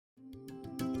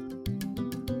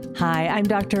Hi, I'm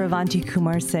Dr. Avanti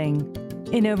Kumar Singh.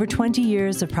 In over 20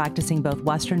 years of practicing both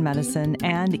Western medicine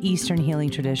and Eastern healing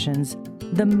traditions,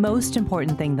 the most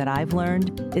important thing that I've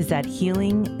learned is that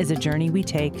healing is a journey we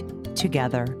take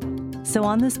together. So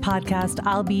on this podcast,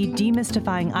 I'll be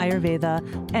demystifying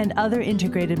Ayurveda and other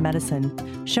integrated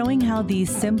medicine, showing how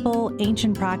these simple,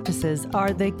 ancient practices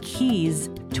are the keys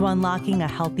to unlocking a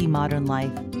healthy modern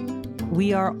life.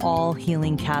 We are all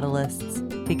healing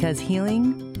catalysts because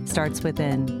healing starts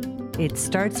within. It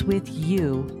starts with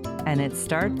you, and it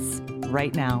starts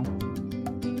right now.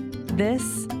 This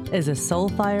is a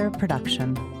Soulfire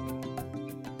production.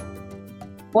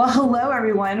 Well, hello,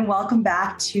 everyone. Welcome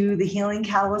back to the Healing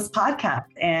Catalyst podcast.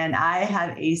 And I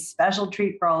have a special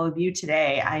treat for all of you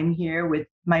today. I'm here with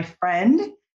my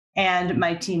friend and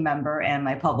my team member and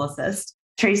my publicist,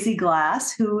 Tracy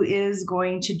Glass, who is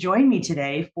going to join me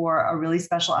today for a really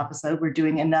special episode. We're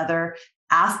doing another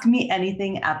Ask Me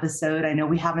Anything episode. I know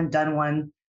we haven't done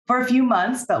one for a few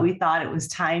months, but we thought it was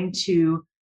time to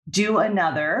do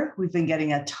another. We've been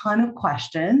getting a ton of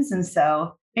questions. And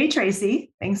so, hey,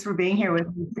 Tracy, thanks for being here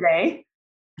with me today.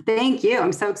 Thank you.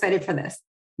 I'm so excited for this.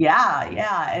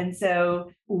 Yeah. And so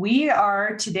we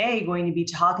are today going to be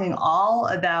talking all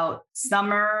about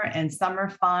summer and summer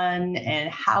fun and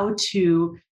how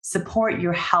to support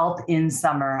your health in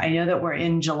summer. I know that we're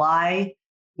in July,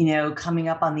 coming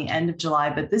up on the end of July,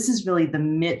 but this is really the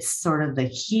midst, sort of the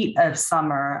heat of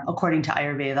summer, according to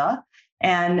Ayurveda.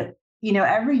 And,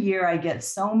 every year I get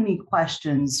so many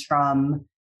questions from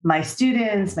my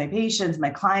students, my patients,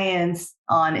 my clients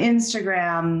on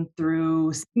Instagram,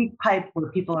 through SpeakPipe,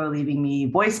 where people are leaving me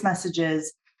voice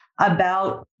messages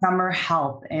about summer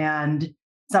health and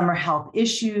summer health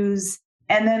issues.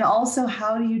 And then also,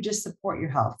 how do you just support your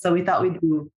health? So we thought we'd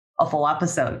do a full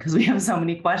episode because we have so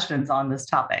many questions on this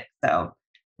topic. So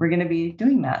we're going to be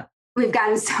doing that. We've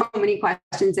gotten so many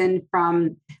questions in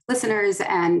from listeners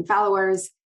and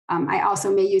followers. I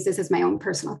also may use this as my own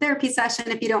personal therapy session,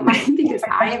 if you don't mind, because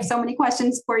I have so many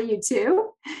questions for you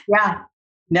too. Yeah,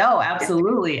 no,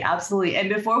 absolutely. Absolutely. And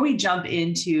before we jump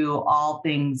into all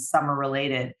things summer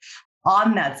related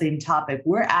on that same topic,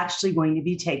 we're actually going to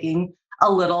be taking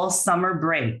a little summer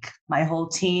break. My whole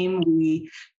team, we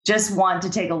just want to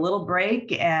take a little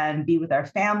break and be with our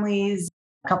families.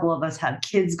 A couple of us have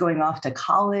kids going off to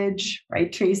college,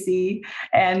 right, Tracy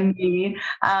and me.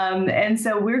 And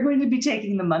so we're going to be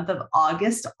taking the month of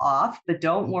August off, but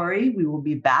don't worry, we will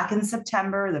be back in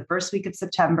September, the first week of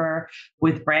September,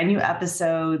 with brand new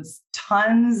episodes,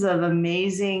 tons of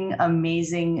amazing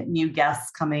new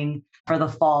guests coming for the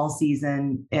fall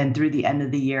season and through the end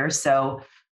of the year. So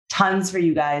tons for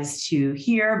you guys to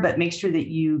hear, but make sure that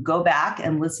you go back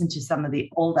and listen to some of the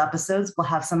old episodes. We'll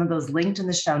have some of those linked in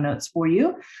the show notes for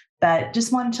you. But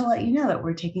just wanted to let you know that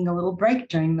we're taking a little break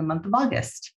during the month of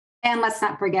August. And let's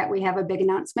not forget, we have a big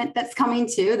announcement that's coming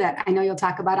too, that I know you'll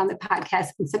talk about on the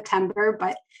podcast in September,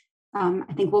 but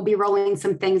I think we'll be rolling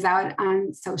some things out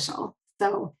on social.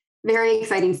 So very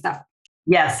exciting stuff.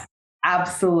 Yes.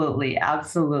 Absolutely.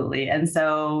 And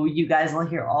so you guys will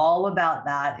hear all about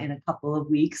that in a couple of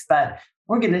weeks, but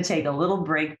we're going to take a little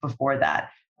break before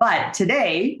that. But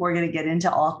today we're going to get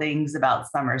into all things about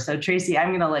summer. So Tracy, I'm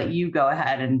going to let you go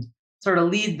ahead and sort of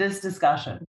lead this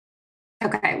discussion.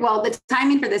 Okay. Well, the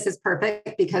timing for this is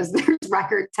perfect because there's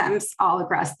record temps all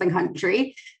across the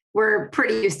country. We're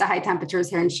pretty used to high temperatures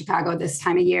here in Chicago this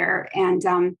time of year.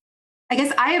 And I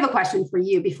guess I have a question for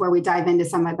you before we dive into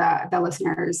some of the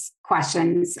listeners'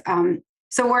 questions.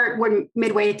 So we're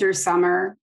midway through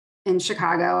summer in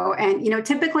Chicago. And,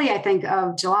 typically I think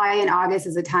of July and August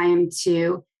as a time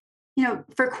to,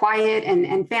 for quiet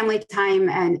and family time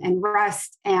and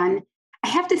rest. And I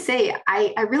have to say,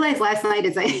 I realized last night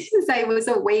as I was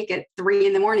awake at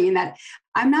 3 a.m. that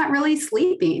I'm not really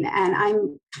sleeping and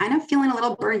I'm kind of feeling a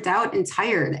little burnt out and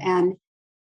tired. And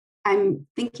I'm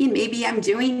thinking maybe I'm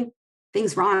doing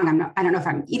things wrong. I don't know if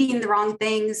I'm eating the wrong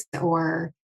things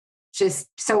or just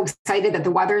so excited that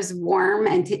the weather's warm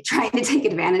and trying to take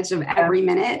advantage of every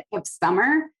minute of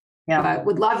summer. Yeah. But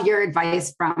would love your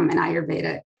advice from an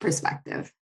Ayurveda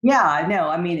perspective. Yeah, no,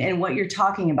 I mean, and what you're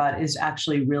talking about is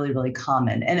actually really, really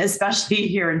common. And especially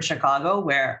here in Chicago,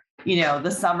 where, the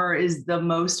summer is the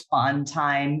most fun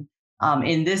time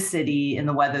in this city, in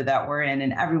the weather that we're in,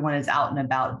 and everyone is out and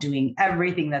about doing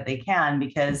everything that they can,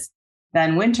 because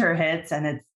then winter hits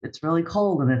and it's really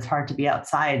cold and it's hard to be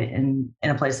outside in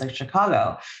a place like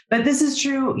Chicago. But this is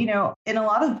true, in a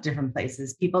lot of different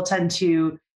places. People tend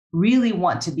to really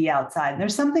want to be outside. And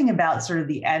there's something about sort of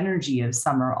the energy of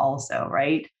summer also,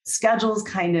 right? Schedules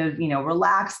kind of,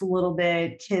 relax a little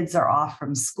bit. Kids are off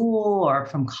from school or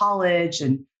from college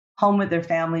and home with their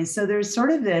families. So there's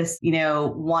sort of this,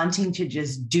 wanting to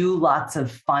just do lots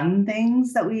of fun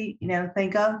things that we,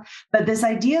 think of. But this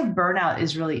idea of burnout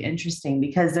is really interesting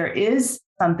because there is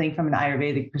something from an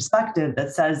Ayurvedic perspective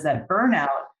that says that burnout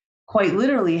quite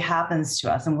literally happens to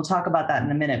us. And we'll talk about that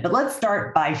in a minute. But let's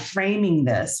start by framing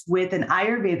this with an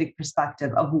Ayurvedic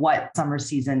perspective of what summer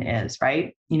season is,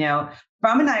 right?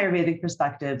 From an Ayurvedic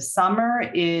perspective, summer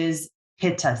is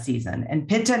Pitta season, and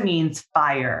Pitta means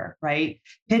fire, right?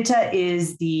 Pitta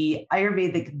is the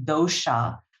Ayurvedic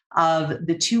dosha of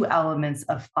the two elements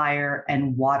of fire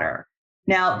and water.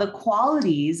 Now, the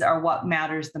qualities are what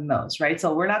matters the most, right?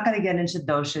 So we're not going to get into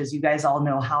doshas. You guys all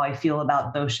know how I feel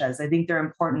about doshas. I think they're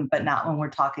important, but not when we're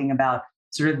talking about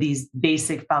sort of these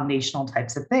basic foundational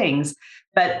types of things.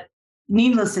 But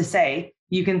needless to say,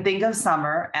 you can think of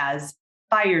summer as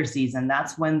fire season.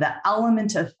 That's when the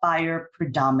element of fire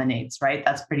predominates, right?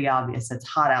 That's pretty obvious. It's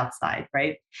hot outside,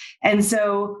 right? And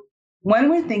so when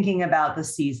we're thinking about the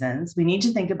seasons, we need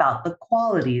to think about the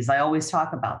qualities. I always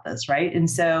talk about this, right? And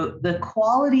so the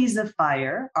qualities of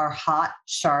fire are hot,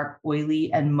 sharp,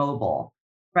 oily, and mobile,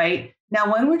 right?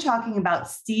 Now, when we're talking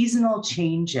about seasonal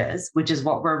changes, which is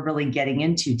what we're really getting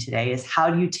into today, is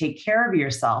how do you take care of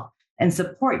yourself and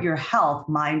support your health,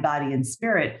 mind, body, and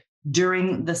spirit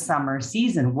during the summer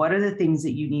season? What are the things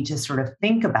that you need to sort of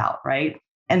think about, right?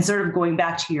 And sort of going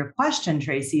back to your question,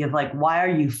 Tracy, of like, why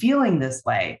are you feeling this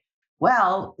way?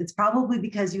 Well, it's probably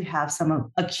because you have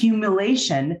some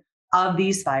accumulation of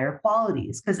these fire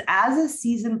qualities. Because as a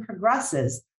season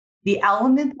progresses, the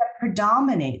element that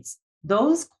predominates,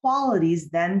 those qualities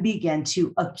then begin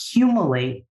to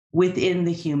accumulate within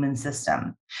the human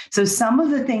system. So some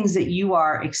of the things that you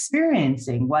are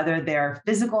experiencing, whether they're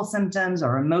physical symptoms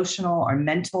or emotional or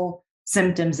mental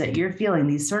symptoms that you're feeling,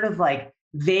 these sort of like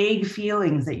vague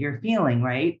feelings that you're feeling,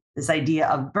 right? This idea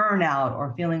of burnout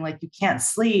or feeling like you can't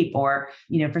sleep, or,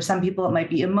 for some people, it might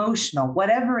be emotional,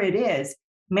 whatever it is.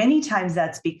 Many times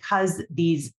that's because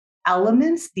these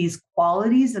elements, these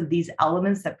qualities of these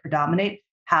elements that predominate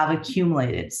have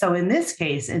accumulated. So in this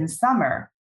case, in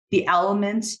summer, the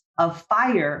element of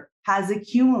fire has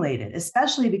accumulated,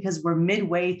 especially because we're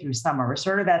midway through summer. We're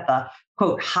sort of at the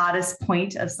quote hottest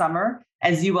point of summer.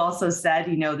 As you also said,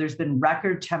 there's been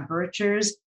record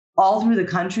temperatures all through the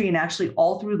country and actually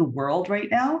all through the world right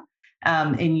now.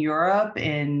 In Europe,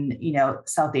 in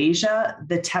South Asia,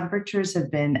 the temperatures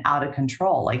have been out of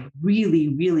control, like really,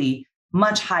 really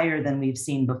much higher than we've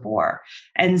seen before.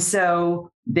 And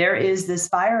so there is this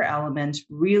fire element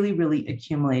really, really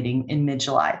accumulating in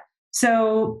mid-July.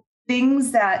 So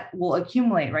things that will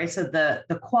accumulate, right? So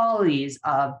the qualities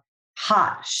of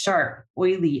hot, sharp,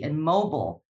 oily, and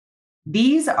mobile,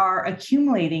 these are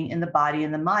accumulating in the body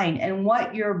and the mind. And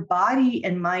what your body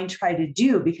and mind try to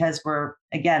do, because we're,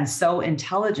 again, so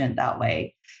intelligent that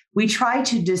way, we try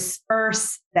to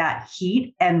disperse that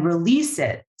heat and release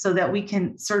it so that we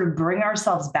can sort of bring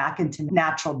ourselves back into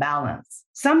natural balance.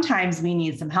 Sometimes we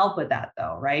need some help with that,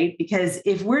 though, right? Because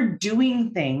if we're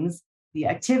doing things, the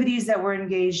activities that we're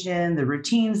engaged in, the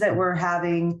routines that we're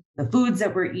having, the foods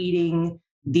that we're eating,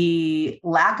 the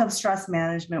lack of stress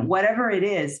management, whatever it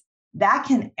is, that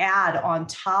can add on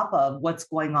top of what's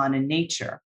going on in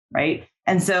nature, right?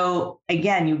 And so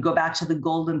again, you go back to the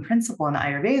golden principle in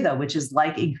Ayurveda, which is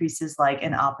like increases like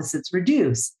and opposites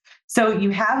reduce. So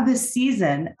you have this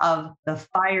season of the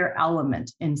fire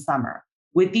element in summer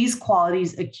with these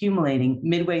qualities accumulating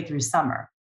midway through summer.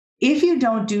 If you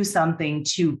don't do something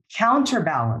to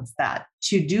counterbalance that,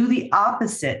 to do the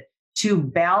opposite, to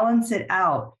balance it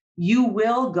out, you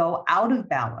will go out of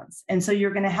balance. And so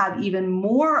you're going to have even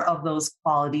more of those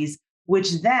qualities,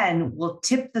 which then will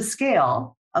tip the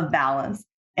scale of balance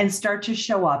and start to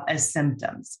show up as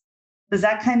symptoms. Does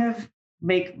that kind of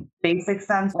make basic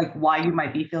sense, like why you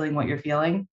might be feeling what you're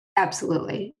feeling?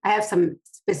 Absolutely. I have some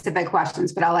specific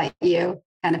questions, but I'll let you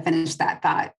kind of finish that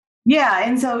thought. Yeah.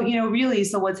 And so, really,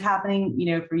 so what's happening,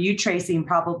 for you, Tracy, and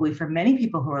probably for many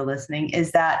people who are listening,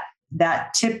 is that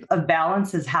that tip of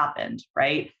balance has happened,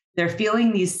 right? They're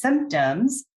feeling these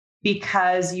symptoms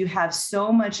because you have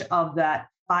so much of that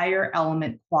fire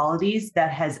element qualities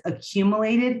that has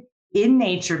accumulated in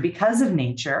nature because of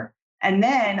nature. And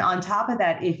then on top of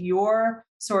that, if your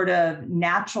sort of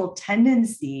natural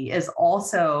tendency is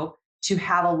also to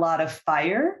have a lot of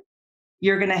fire,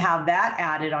 you're going to have that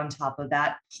added on top of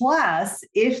that. Plus,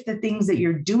 if the things that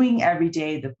you're doing every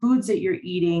day, the foods that you're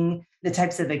eating, the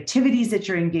types of activities that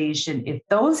you're engaged in, if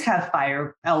those have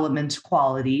fire element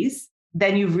qualities,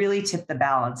 then you've really tipped the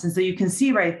balance. And so you can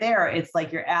see right there, it's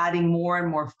like you're adding more and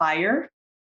more fire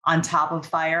on top of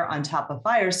fire on top of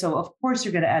fire. So of course,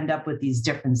 you're going to end up with these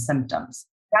different symptoms.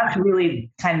 that's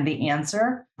really kind of the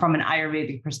answer from an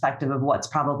Ayurvedic perspective of what's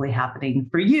probably happening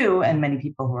for you and many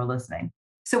people who are listening.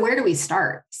 So where do we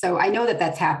start? So I know that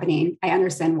that's happening. I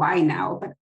understand why now,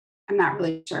 but I'm not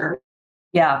really sure.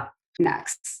 Yeah.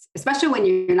 Next, especially when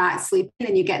you're not sleeping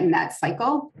and you get in that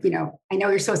cycle. I know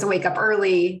you're supposed to wake up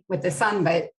early with the sun,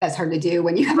 but that's hard to do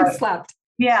when you haven't slept.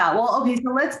 Yeah. Well, okay.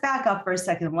 So let's back up for a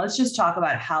second. Let's just talk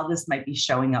about how this might be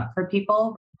showing up for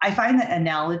people. I find that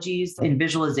analogies and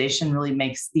visualization really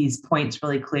makes these points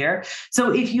really clear.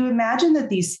 So if you imagine that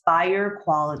these fire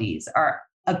qualities are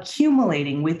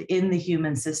accumulating within the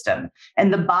human system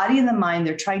and the body and the mind,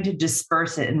 they're trying to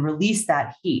disperse it and release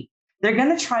that heat. They're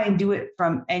going to try and do it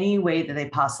from any way that they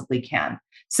possibly can.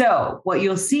 So what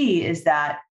you'll see is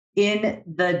that in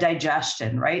the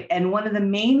digestion, right? And one of the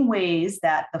main ways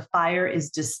that the fire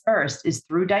is dispersed is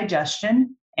through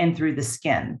digestion and through the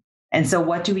skin. And so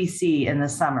what do we see in the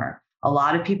summer? A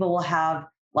lot of people will have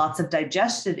lots of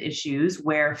digestive issues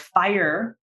where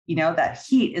fire, that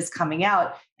heat is coming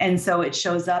out. And so it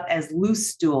shows up as loose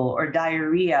stool or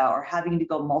diarrhea or having to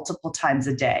go multiple times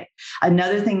a day.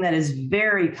 Another thing that is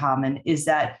very common is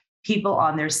that people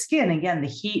on their skin, again, the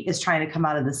heat is trying to come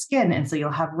out of the skin. And so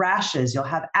you'll have rashes, you'll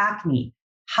have acne,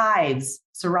 hives,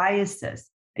 psoriasis.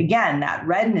 Again, that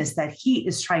redness, that heat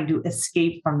is trying to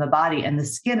escape from the body, and the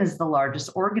skin is the largest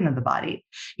organ of the body.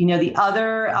 The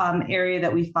other area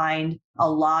that we find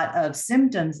a lot of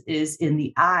symptoms is in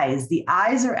the eyes. The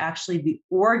eyes are actually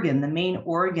the main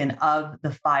organ of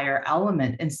the fire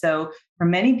element. And so for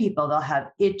many people, they'll have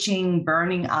itching,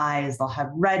 burning eyes, they'll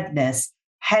have redness,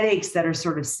 headaches that are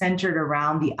sort of centered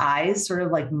around the eyes, sort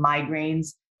of like migraines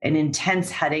and intense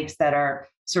headaches that are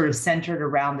sort of centered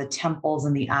around the temples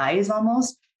and the eyes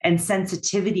almost, and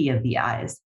sensitivity of the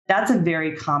eyes. That's a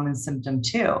very common symptom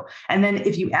too. And then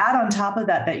if you add on top of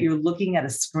that, that you're looking at a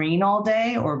screen all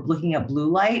day or looking at blue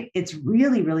light, it's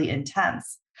really, really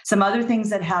intense. Some other things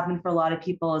that happen for a lot of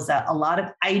people is that a lot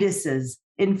of itises,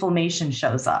 inflammation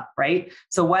shows up, right?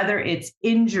 So whether it's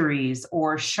injuries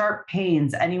or sharp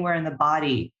pains anywhere in the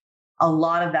body, a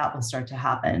lot of that will start to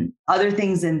happen. Other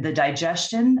things in the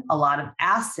digestion, a lot of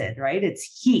acid, right?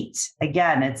 It's heat.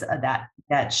 Again, it's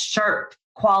that sharp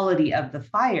quality of the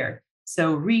fire.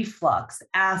 So reflux,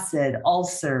 acid,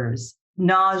 ulcers,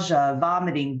 nausea,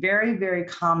 vomiting, very, very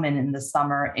common in the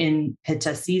summer in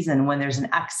Pitta season when there's an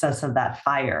excess of that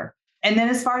fire. And then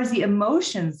as far as the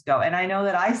emotions go, and I know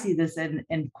that I see this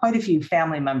in quite a few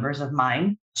family members of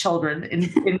mine, children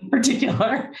in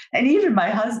particular, and even my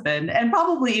husband, and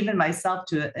probably even myself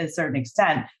to a certain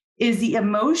extent, is the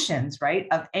emotions, right,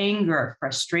 of anger,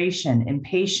 frustration,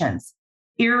 impatience,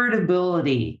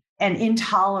 irritability, and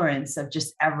intolerance of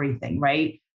just everything,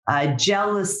 right?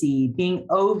 Jealousy, being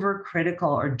overcritical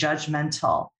or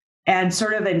judgmental, and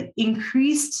sort of an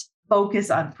increased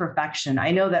focus on perfection.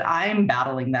 I know that I'm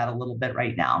battling that a little bit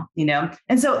right now,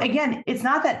 And so again, it's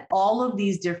not that all of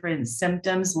these different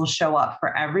symptoms will show up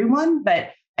for everyone,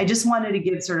 but I just wanted to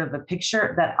give sort of a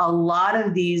picture that a lot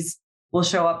of these will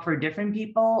show up for different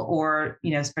people, or,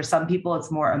 for some people,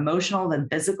 it's more emotional than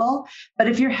physical. But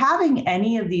if you're having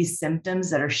any of these symptoms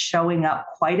that are showing up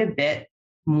quite a bit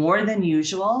more than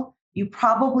usual, you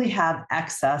probably have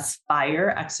excess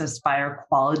fire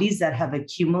qualities that have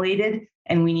accumulated,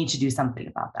 and we need to do something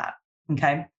about that.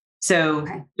 Okay. So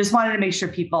Just wanted to make sure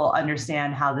people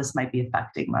understand how this might be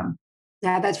affecting them.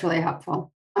 Yeah, that's really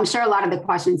helpful. I'm sure a lot of the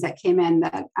questions that came in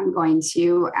that I'm going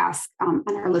to ask on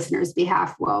our listeners'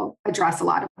 behalf will address a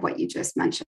lot of what you just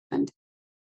mentioned.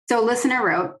 So a listener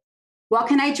wrote, what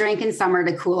can I drink in summer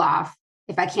to cool off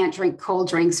if I can't drink cold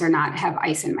drinks or not have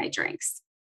ice in my drinks?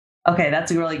 Okay,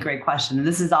 that's a really great question. And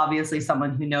this is obviously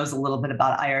someone who knows a little bit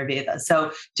about Ayurveda.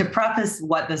 So to preface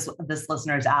what this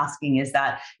listener is asking is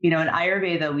that, in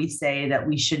Ayurveda, we say that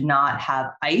we should not have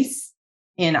ice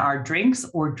in our drinks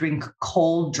or drink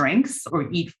cold drinks or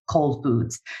eat cold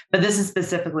foods. But this is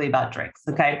specifically about drinks,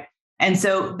 okay? And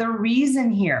so the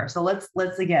reason here, so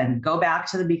let's again go back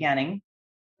to the beginning.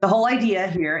 The whole idea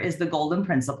here is the golden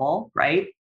principle, right?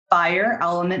 Fire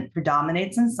element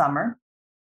predominates in summer,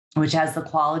 which has the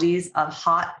qualities of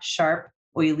hot, sharp,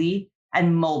 oily,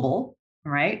 and mobile,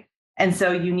 right? And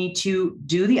so you need to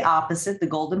do the opposite, the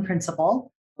golden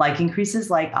principle. Like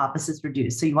increases like, opposites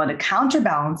reduce. So you want to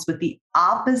counterbalance with the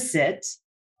opposite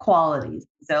qualities.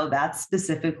 So that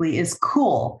specifically is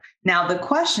cool. Now, the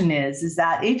question is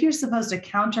that if you're supposed to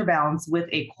counterbalance with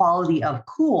a quality of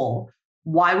cool,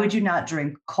 why would you not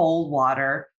drink cold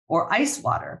water or ice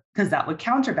water? Because that would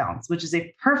counterbalance, which is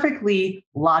a perfectly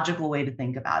logical way to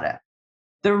think about it.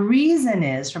 The reason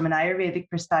is, from an Ayurvedic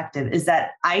perspective, is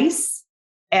that ice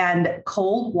and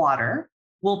cold water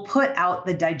will put out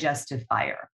the digestive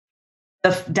fire.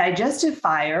 The digestive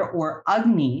fire, or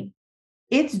Agni,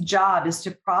 its job is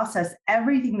to process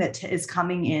everything that is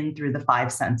coming in through the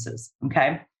five senses.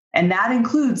 Okay. And that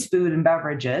includes food and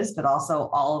beverages, but also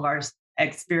all of our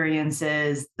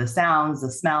experiences, the sounds,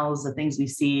 the smells, the things we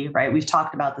see, right? We've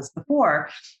talked about this before.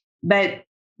 But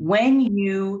when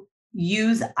you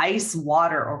use ice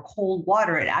water or cold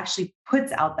water, it actually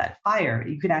puts out that fire.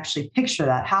 You can actually picture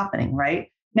that happening,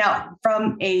 right? Now,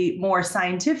 from a more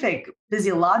scientific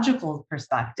physiological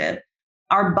perspective,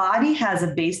 our body has a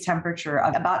base temperature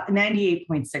of about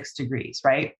 98.6 degrees,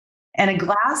 right? And a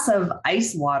glass of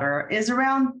ice water is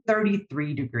around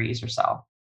 33 degrees or so.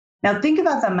 Now, think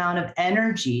about the amount of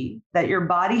energy that your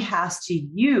body has to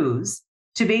use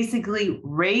to basically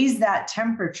raise that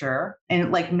temperature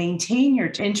and like maintain your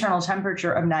internal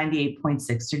temperature of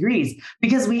 98.6 degrees,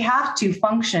 because we have to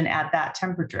function at that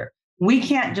temperature. We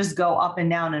can't just go up and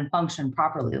down and function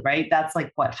properly, right? That's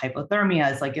like what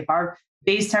hypothermia is. Like if our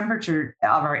base temperature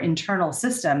of our internal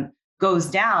system goes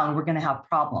down, we're going to have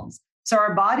problems. So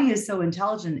our body is so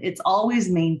intelligent, it's always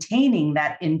maintaining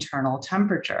that internal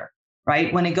temperature,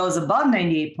 right? When it goes above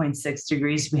 98.6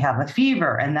 degrees, we have a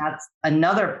fever, and that's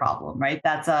another problem, right?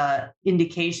 That's a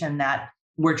indication that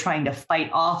we're trying to fight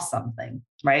off something,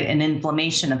 right? An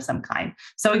inflammation of some kind.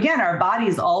 So again, our body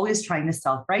is always trying to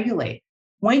self-regulate.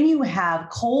 When you have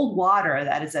cold water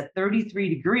that is at 33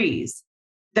 degrees,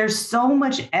 there's so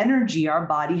much energy our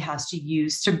body has to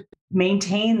use to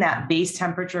maintain that base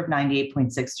temperature of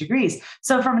 98.6 degrees.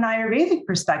 So from an Ayurvedic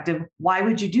perspective, why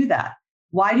would you do that?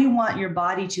 Why do you want your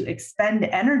body to expend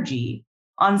energy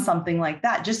on something like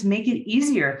that? Just make it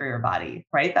easier for your body,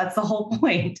 right? That's the whole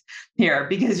point here,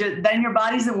 because then your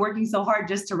body isn't working so hard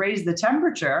just to raise the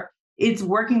temperature. It's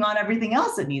working on everything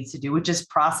else it needs to do, which is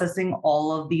processing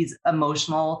all of these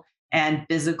emotional and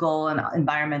physical and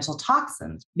environmental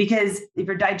toxins. Because if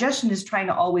your digestion is trying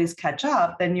to always catch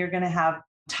up, then you're going to have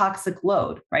toxic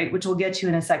load, right? Which we'll get to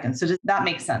in a second. So that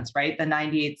makes sense, right? The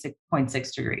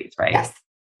 98.6 degrees, right? Yes.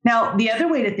 Now, the other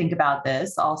way to think about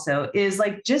this also is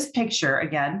like, just picture,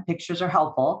 again, pictures are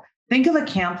helpful. Think of a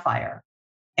campfire.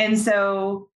 And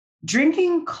so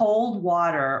drinking cold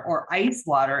water or ice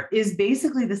water is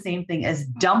basically the same thing as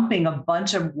dumping a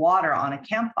bunch of water on a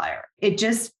campfire. It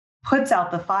just puts out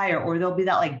the fire, or there'll be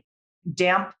that like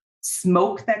damp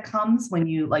smoke that comes when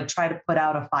you like try to put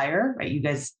out a fire, right? You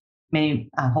guys,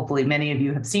 hopefully many of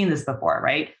you have seen this before,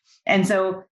 right? And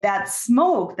so that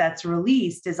smoke that's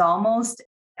released is almost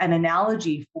an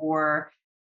analogy for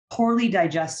poorly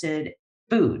digested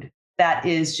food that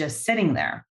is just sitting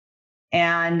there.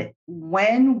 And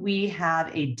when we have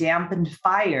a dampened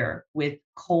fire with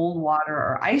cold water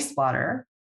or ice water,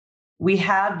 we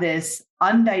have this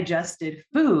undigested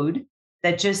food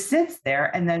that just sits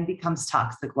there and then becomes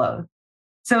toxic load.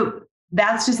 So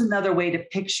that's just another way to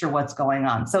picture what's going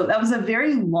on. So that was a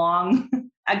very long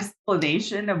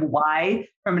explanation of why,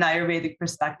 from an Ayurvedic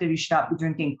perspective, you should not be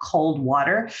drinking cold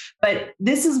water. But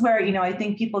this is where, I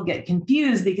think people get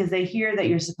confused because they hear that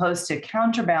you're supposed to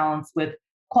counterbalance with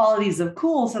qualities of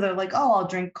cool. So they're like, oh, I'll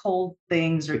drink cold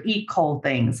things or eat cold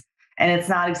things. And it's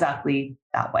not exactly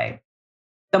that way.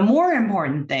 The more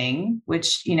important thing,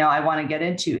 which, I want to get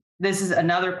into, this is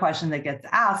another question that gets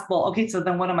asked. Well, okay, so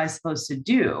then what am I supposed to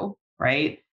do?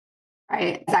 Right.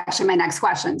 Right. It's actually my next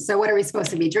question. So what are we supposed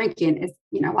to be drinking? Is,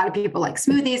 a lot of people like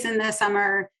smoothies in the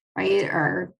summer, right?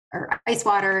 Or ice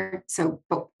water. So,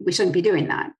 but we shouldn't be doing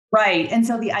that. Right. And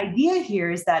so the idea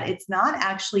here is that it's not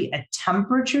actually a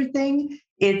temperature thing.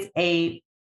 It's a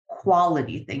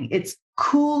quality thing. It's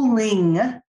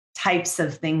cooling types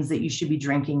of things that you should be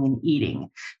drinking and eating.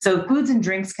 So foods and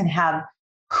drinks can have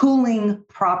cooling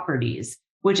properties,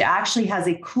 which actually has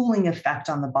a cooling effect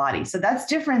on the body. So that's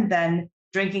different than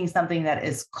drinking something that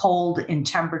is cold in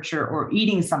temperature or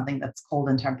eating something that's cold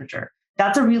in temperature.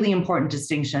 That's a really important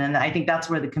distinction. And I think that's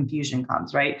where the confusion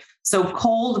comes, right? So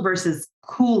cold versus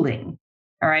cooling.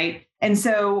 All right. And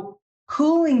so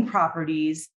cooling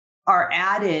properties are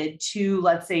added to,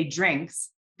 let's say, drinks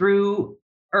through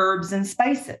herbs and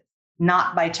spices,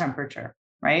 not by temperature,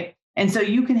 right? And so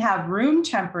you can have room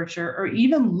temperature or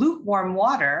even lukewarm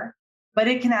water, but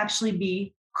it can actually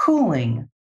be cooling,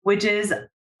 which is,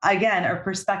 again, a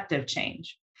perspective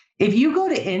change. If you go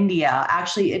to India,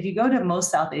 actually, if you go to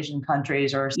most South Asian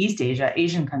countries or East Asia,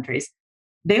 Asian countries,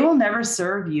 they will never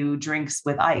serve you drinks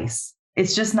with ice.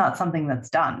 It's just not something that's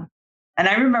done. And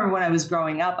I remember when I was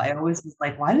growing up, I always was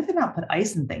like, why do they not put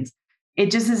ice in things? It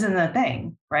just isn't a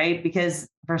thing, right? Because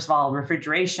first of all,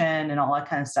 refrigeration and all that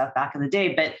kind of stuff back in the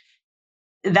day. But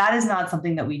that is not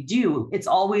something that we do. It's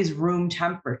always room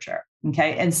temperature.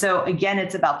 Okay. And so again,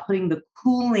 it's about putting the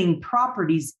cooling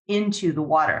properties into the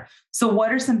water. So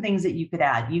what are some things that you could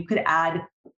add? You could add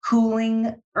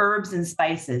cooling herbs and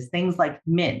spices, things like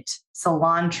mint,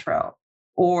 cilantro,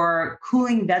 or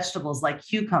cooling vegetables like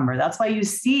cucumber. That's why you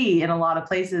see in a lot of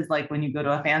places, like when you go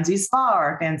to a fancy spa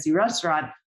or a fancy restaurant,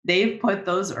 they've put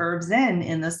those herbs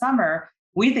in the summer.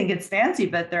 We think it's fancy,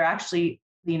 but they're actually,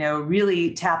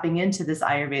 really tapping into this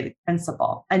Ayurvedic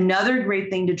principle. Another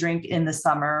great thing to drink in the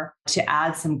summer to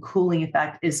add some cooling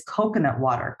effect is coconut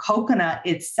water. Coconut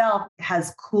itself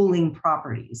has cooling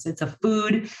properties. It's a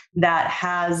food that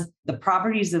has the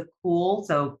properties of cool.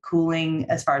 So cooling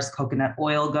as far as coconut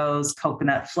oil goes,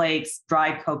 coconut flakes,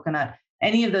 dried coconut,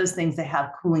 any of those things that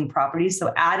have cooling properties.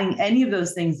 So adding any of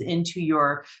those things into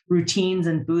your routines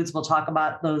and foods, we'll talk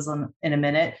about those in a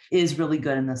minute, is really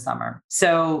good in the summer.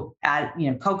 So add,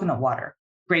 coconut water,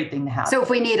 great thing to have. So if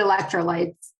we need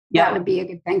electrolytes, that would be a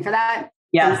good thing for that.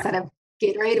 Yeah. Instead of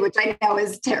Gatorade, which I know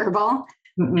is terrible.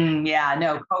 Yeah,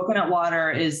 no, coconut water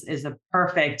is a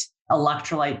perfect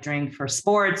electrolyte drink for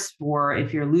sports, or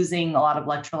if you're losing a lot of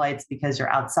electrolytes because you're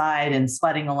outside and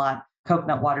sweating a lot.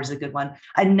 Coconut water is a good one.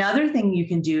 Another thing you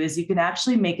can do is you can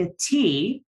actually make a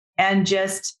tea and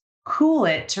just cool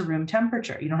it to room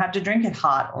temperature. You don't have to drink it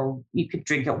hot, or you could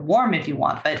drink it warm if you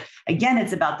want. But again,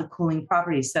 it's about the cooling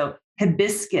properties. So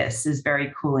hibiscus is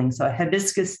very cooling. So a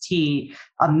hibiscus tea,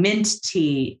 a mint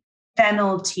tea,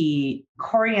 fennel tea,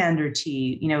 coriander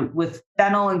tea. With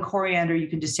fennel and coriander, you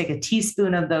can just take a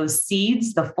teaspoon of those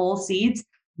seeds, the full seeds,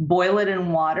 boil it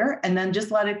in water, and then just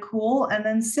let it cool and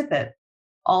then sip it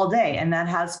all day. And that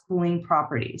has cooling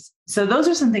properties. So those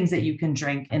are some things that you can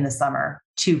drink in the summer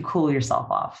to cool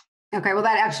yourself off. Okay. Well,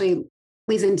 that actually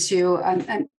leads into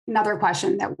another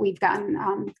question that we've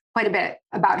gotten quite a bit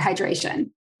about hydration.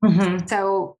 Mm-hmm.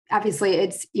 So obviously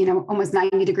it's, almost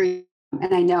 90 degrees,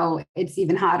 and I know it's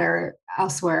even hotter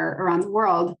elsewhere around the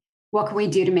world. What can we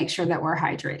do to make sure that we're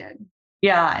hydrated?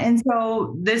 Yeah. And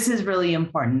so this is really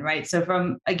important, right? So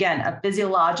from, again, a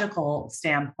physiological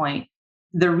standpoint,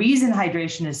 the reason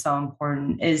hydration is so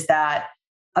important is that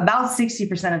about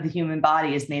 60% of the human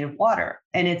body is made of water,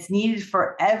 and it's needed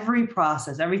for every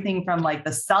process, everything from like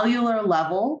the cellular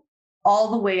level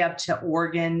all the way up to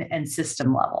organ and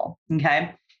system level.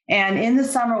 Okay. And in the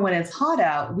summer, when it's hot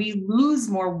out, we lose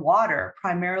more water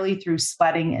primarily through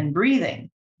sweating and breathing,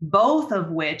 both of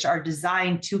which are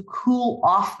designed to cool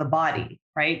off the body,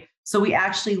 right? So we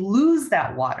actually lose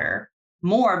that water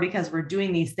more because we're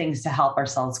doing these things to help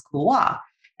ourselves cool off.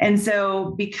 And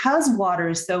so because water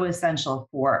is so essential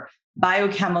for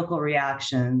biochemical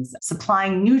reactions,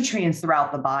 supplying nutrients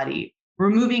throughout the body,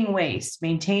 removing waste,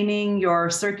 maintaining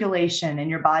your circulation and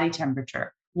your body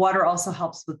temperature, water also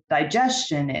helps with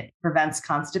digestion. It prevents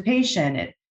constipation.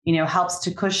 It helps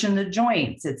to cushion the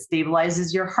joints. It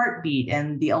stabilizes your heartbeat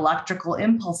and the electrical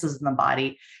impulses in the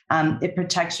body. It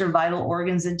protects your vital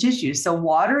organs and tissues. So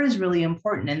water is really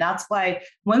important. And that's why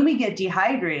when we get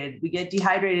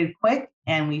dehydrated quick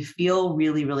and we feel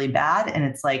really, really bad. And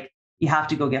it's like, you have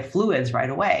to go get fluids right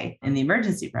away in the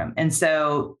emergency room. And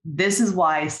so this is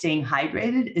why staying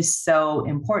hydrated is so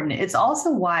important. It's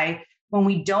also why when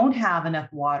we don't have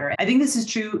enough water, I think this is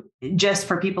true just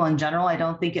for people in general. I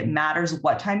don't think it matters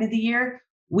what time of the year.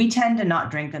 We tend to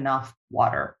not drink enough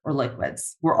water or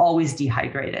liquids. We're always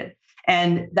dehydrated.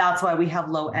 And that's why we have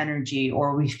low energy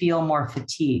or we feel more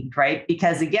fatigued, right?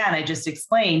 Because again, I just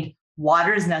explained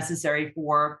water is necessary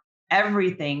for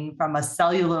everything from a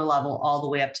cellular level all the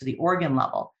way up to the organ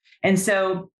level. And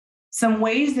so some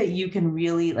ways that you can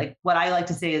really, like what I like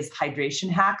to say is hydration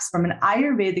hacks from an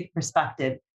Ayurvedic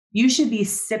perspective. You should be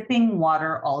sipping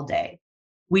water all day.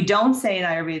 We don't say in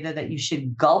Ayurveda that you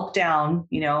should gulp down,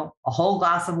 a whole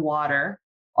glass of water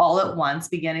all at once,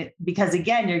 because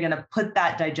again, you're going to put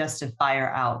that digestive fire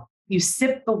out. You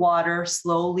sip the water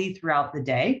slowly throughout the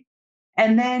day.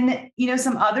 And then,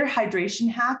 some other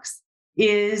hydration hacks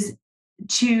is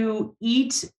to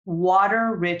eat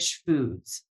water-rich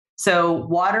foods. So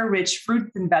water-rich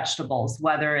fruits and vegetables,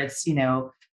 whether it's,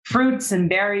 fruits and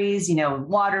berries,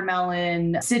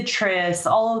 watermelon, citrus,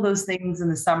 all of those things in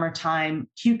the summertime,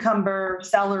 cucumber,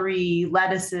 celery,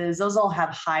 lettuces, those all have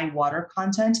high water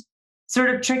content. Sort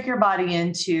of trick your body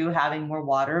into having more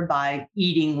water by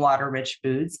eating water-rich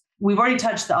foods. We've already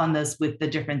touched on this with the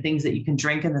different things that you can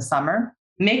drink in the summer.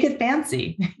 Make it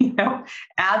fancy,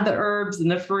 add the herbs and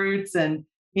the fruits and,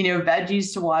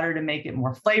 veggies to water to make it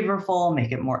more flavorful,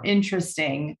 make it more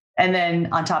interesting. And then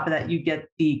on top of that, you get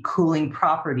the cooling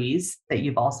properties that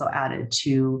you've also added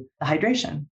to the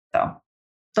hydration. So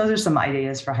those are some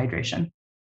ideas for hydration.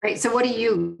 Great. So what do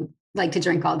you like to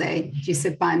drink all day? Do you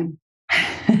sip on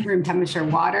room temperature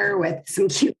water with some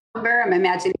cucumber? I'm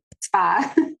imagining a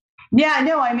spa. Yeah,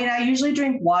 no, I mean, I usually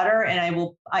drink water and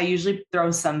I usually throw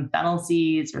some fennel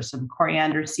seeds or some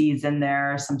coriander seeds in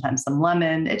there, sometimes some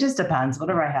lemon. It just depends,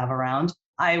 whatever I have around.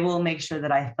 I will make sure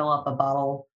that I fill up a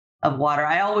bottle of water.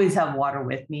 I always have water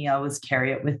with me. I always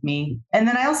carry it with me. And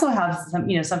then I also have some,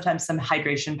 sometimes some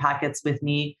hydration packets with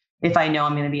me. If I know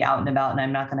I'm going to be out and about and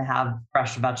I'm not going to have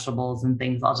fresh vegetables and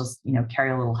things, I'll just,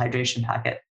 carry a little hydration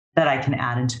packet that I can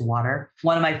add into water.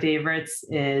 One of my favorites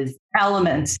is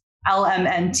Element.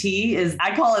 LMNT is,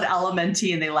 I call it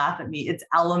LMNT and they laugh at me. It's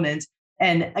Element.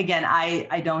 And again,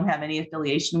 I don't have any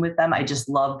affiliation with them. I just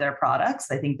love their products.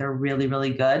 I think they're really,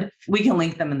 really good. We can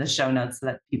link them in the show notes so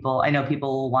that I know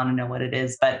people will want to know what it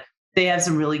is, but they have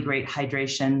some really great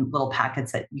hydration little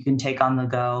packets that you can take on the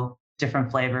go, different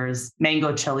flavors.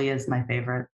 Mango chili is my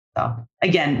favorite. So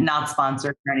again, not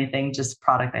sponsored or anything, just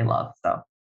product I love. So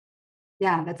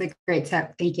yeah, that's a great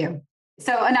tip. Thank you.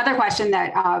 So another question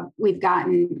that we've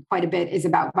gotten quite a bit is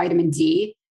about vitamin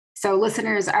D. So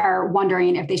listeners are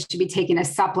wondering if they should be taking a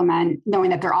supplement, knowing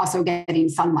that they're also getting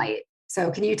sunlight. So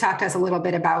can you talk to us a little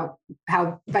bit about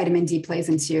how vitamin D plays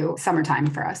into summertime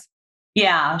for us?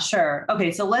 Yeah, sure.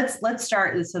 Okay, so let's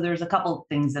start. So there's a couple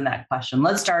things in that question.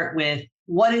 Let's start with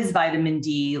what is vitamin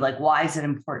D? Like, why is it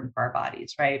important for our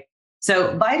bodies, right?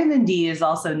 So vitamin D is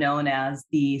also known as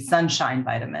the sunshine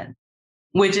vitamin,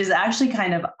 which is actually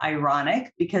kind of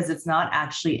ironic because it's not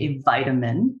actually a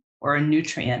vitamin or a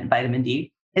nutrient, vitamin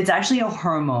D. It's actually a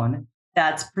hormone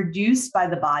that's produced by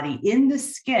the body in the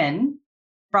skin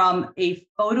from a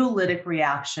photolytic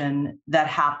reaction that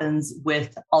happens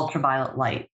with ultraviolet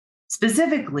light.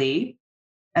 Specifically,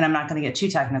 and I'm not going to get too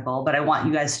technical, but I want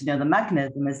you guys to know the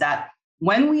mechanism is that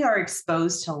when we are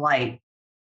exposed to light,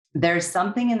 there's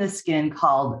something in the skin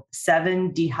called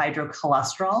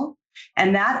 7-dehydrocholesterol,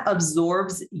 and that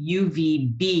absorbs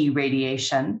UVB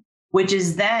radiation, which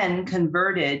is then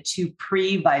converted to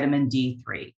pre-vitamin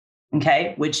D3,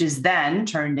 okay, which is then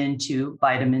turned into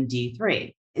vitamin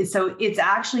D3. So it's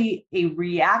actually a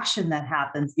reaction that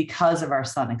happens because of our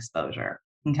sun exposure,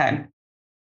 okay?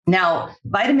 Now,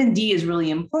 vitamin D is really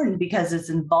important because it's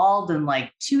involved in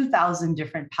like 2,000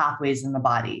 different pathways in the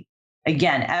body.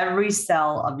 Again, every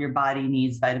cell of your body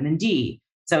needs vitamin D.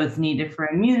 So it's needed for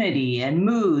immunity and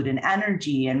mood and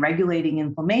energy and regulating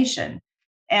inflammation.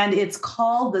 And it's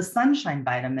called the sunshine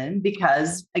vitamin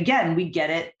because, again, we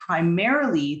get it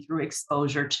primarily through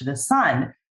exposure to the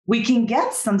sun. We can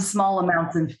get some small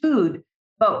amounts in food,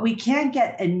 but we can't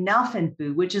get enough in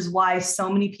food, which is why so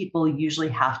many people usually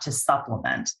have to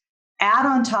supplement. Add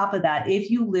on top of that, if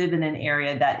you live in an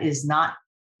area that is not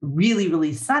really,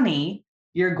 really sunny,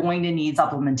 you're going to need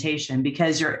supplementation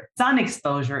because your sun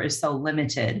exposure is so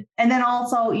limited. And then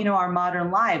also, our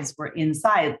modern lives, we're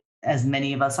inside, as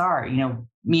many of us are.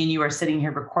 Me and you are sitting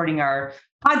here recording our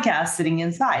podcast sitting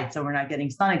inside, so we're not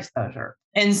getting sun exposure.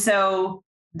 And so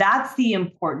that's the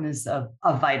importance of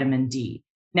vitamin D.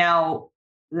 Now,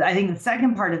 I think the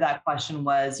second part of that question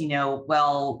was,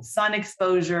 sun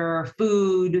exposure,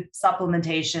 food,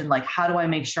 supplementation, like how do I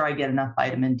make sure I get enough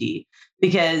vitamin D?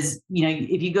 Because,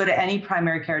 if you go to any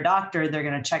primary care doctor, they're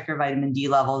going to check your vitamin D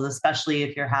levels, especially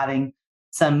if you're having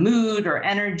some mood or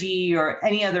energy or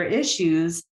any other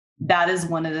issues. That is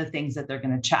one of the things that they're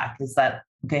going to check is that,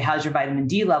 okay, how's your vitamin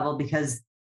D level? Because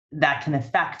that can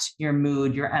affect your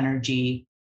mood, your energy,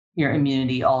 your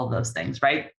immunity, all of those things,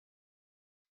 right?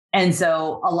 And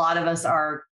so a lot of us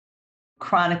are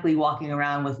chronically walking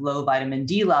around with low vitamin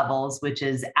D levels, which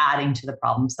is adding to the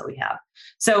problems that we have.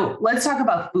 So let's talk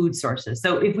about food sources.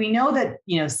 So if we know that,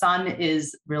 sun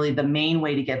is really the main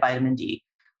way to get vitamin D,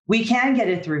 we can get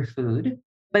it through food,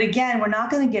 but again, we're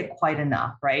not going to get quite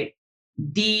enough, right?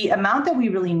 The amount that we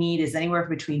really need is anywhere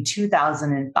between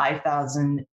 2,000 and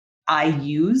 5,000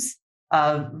 IUs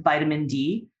of vitamin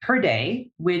D per day,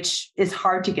 which is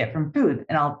hard to get from food.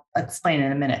 And I'll explain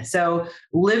in a minute. So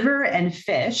liver and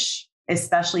fish,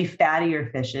 especially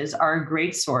fattier fishes, are a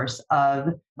great source of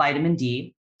vitamin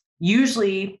D.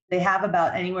 Usually they have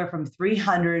about anywhere from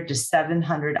 300 to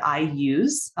 700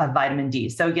 IUs of vitamin D.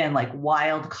 So again, like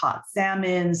wild caught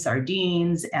salmon,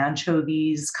 sardines,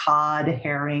 anchovies, cod,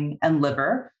 herring, and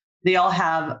liver, they all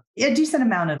have a decent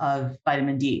amount of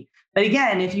vitamin D. But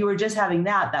again, if you were just having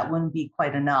that wouldn't be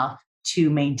quite enough to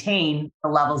maintain the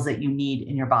levels that you need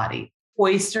in your body.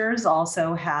 Oysters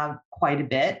also have quite a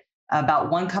bit. About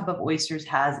 1 cup of oysters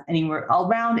has anywhere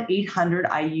around 800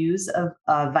 IUs of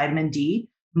vitamin D.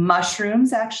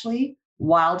 Mushrooms, actually,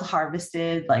 wild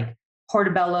harvested, like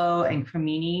portobello and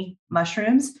cremini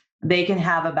mushrooms, they can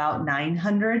have about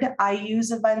 900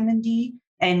 IUs of vitamin D.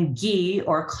 And ghee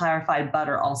or clarified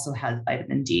butter also has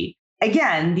vitamin D.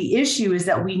 Again, the issue is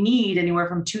that we need anywhere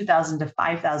from 2,000 to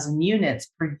 5,000 units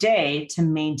per day to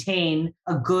maintain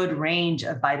a good range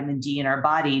of vitamin D in our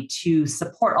body to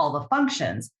support all the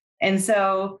functions. And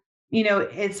so,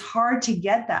 it's hard to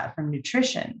get that from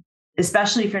nutrition,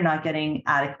 especially if you're not getting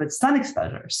adequate sun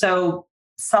exposure. So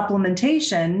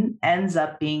supplementation ends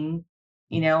up being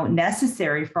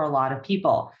necessary for a lot of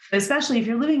people, especially if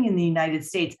you're living in the United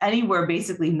States, anywhere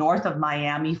basically north of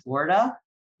Miami, Florida,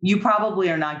 you probably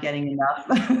are not getting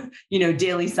enough,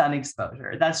 daily sun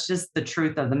exposure. That's just the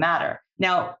truth of the matter.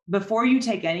 Now, before you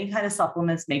take any kind of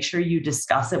supplements, make sure you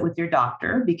discuss it with your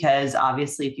doctor, because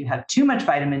obviously if you have too much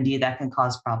vitamin D, that can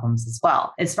cause problems as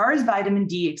well. As far as vitamin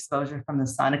D exposure from the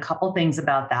sun, a couple things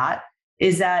about that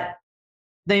is that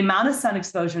the amount of sun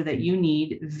exposure that you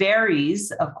need varies,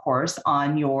 of course,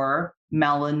 on your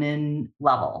melanin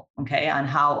level, okay, on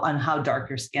how dark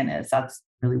your skin is. That's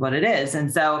really what it is.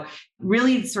 And so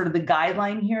really sort of the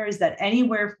guideline here is that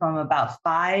anywhere from about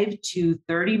 5 to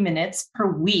 30 minutes per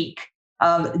week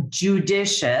of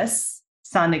judicious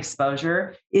sun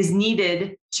exposure is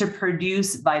needed to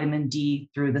produce vitamin D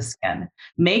through the skin.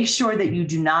 Make sure that you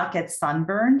do not get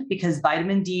sunburned, because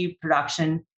vitamin D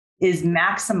production is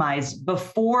maximized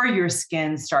before your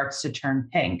skin starts to turn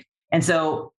pink. And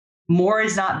so more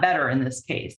is not better in this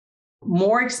case.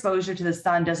 More exposure to the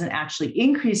sun doesn't actually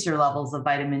increase your levels of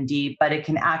vitamin D, but it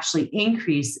can actually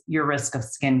increase your risk of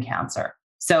skin cancer.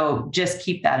 So just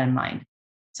keep that in mind.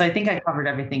 So I think I covered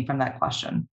everything from that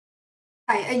question.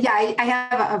 I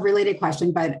have a related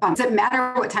question, but does it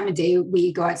matter what time of day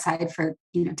we go outside for,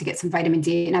 to get some vitamin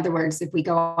D? In other words, if we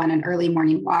go on an early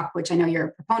morning walk, which I know you're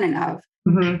a proponent of,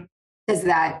 does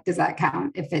that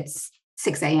count if it's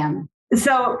 6 a.m.?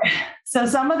 So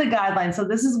some of the guidelines, so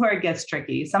this is where it gets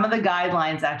tricky. Some of the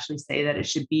guidelines actually say that it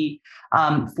should be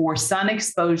for sun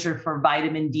exposure for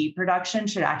vitamin D production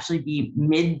should actually be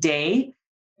midday.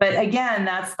 But again,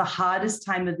 that's the hottest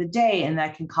time of the day, and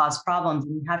that can cause problems.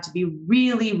 And you have to be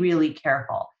really, really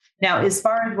careful. Now, as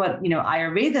far as what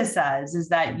Ayurveda says is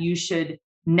that you should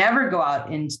never go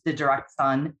out into the direct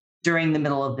sun during the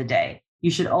middle of the day. You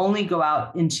should only go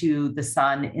out into the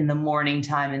sun in the morning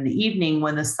time and the evening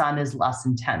when the sun is less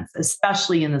intense,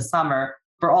 especially in the summer,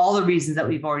 for all the reasons that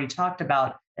we've already talked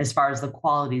about as far as the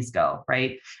qualities go,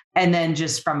 right? And then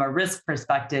just from a risk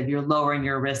perspective, you're lowering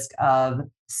your risk of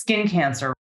skin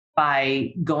cancer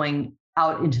by going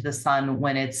out into the sun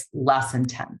when it's less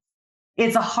intense.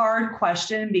 It's a hard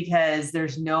question because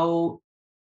there's no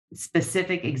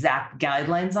specific exact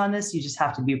guidelines on this. You just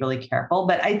have to be really careful.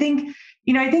 But I think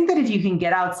that if you can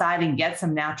get outside and get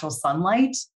some natural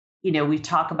sunlight, we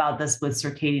talk about this with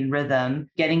circadian rhythm,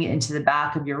 getting it into the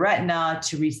back of your retina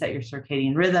to reset your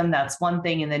circadian rhythm. That's one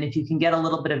thing. And then if you can get a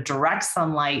little bit of direct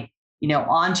sunlight,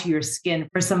 onto your skin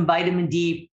for some vitamin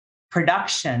D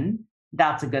production,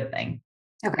 that's a good thing.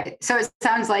 Okay. So it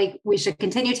sounds like we should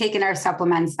continue taking our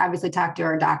supplements, obviously talk to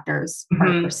our doctors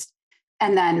first,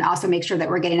 and then also make sure that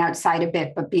we're getting outside a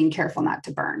bit, but being careful not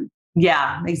to burn.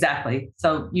 Yeah, exactly.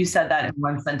 So you said that in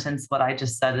one sentence, what I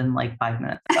just said in like 5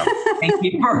 minutes. So thank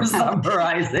you for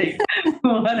summarizing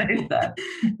what I said.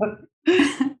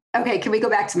 Okay. Can we go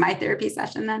back to my therapy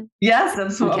session then? Yes,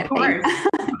 of course.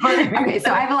 Okay.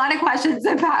 So I have a lot of questions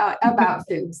about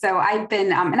food. So I've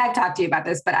been, and I've talked to you about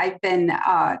this, but I've been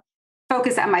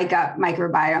focused on my gut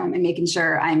microbiome and making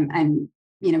sure I'm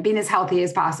being as healthy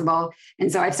as possible.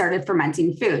 And so I've started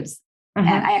fermenting foods. And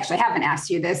I actually haven't asked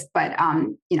you this, but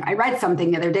I read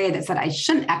something the other day that said I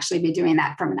shouldn't actually be doing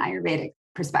that from an Ayurvedic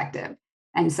perspective.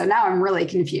 And so now I'm really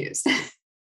confused.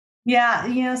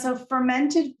 Yeah, so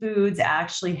fermented foods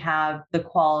actually have the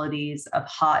qualities of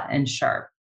hot and sharp.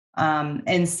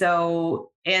 And some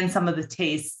of the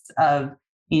tastes of,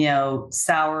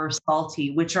 sour,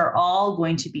 salty, which are all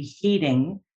going to be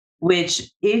heating,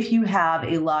 which if you have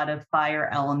a lot of fire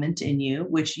element in you,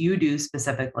 which you do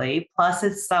specifically, plus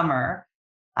it's summer,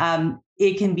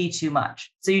 it can be too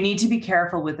much. So you need to be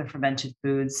careful with the fermented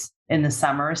foods in the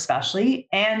summer, especially.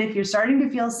 And if you're starting to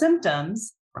feel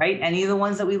symptoms, right, any of the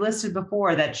ones that we listed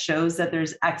before that shows that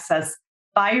there's excess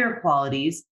fire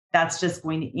qualities, that's just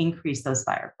going to increase those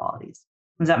fire qualities.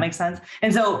 Does that make sense?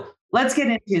 And so let's get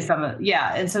into some of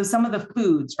the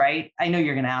foods, right? I know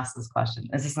you're going to ask this question.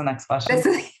 Is this the next question?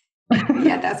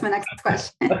 Yeah, that's my next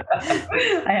question.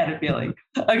 I had a feeling.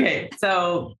 Okay.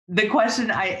 So the question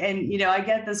I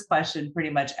get this question pretty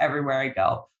much everywhere I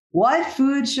go. What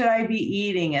food should I be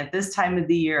eating at this time of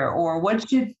the year? Or what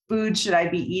food should I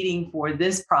be eating for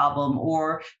this problem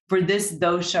or for this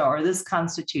dosha or this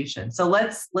constitution? So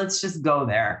let's just go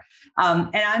there. And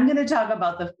I'm going to talk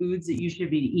about the foods that you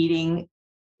should be eating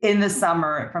in the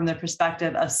summer from the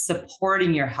perspective of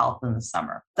supporting your health in the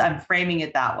summer. I'm framing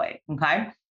it that way. Okay.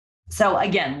 So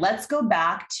again, let's go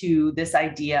back to this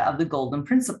idea of the golden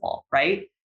principle, right?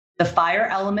 The fire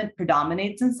element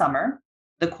predominates in summer.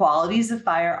 The qualities of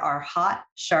fire are hot,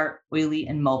 sharp, oily,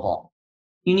 and mobile.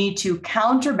 You need to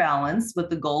counterbalance with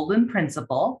the golden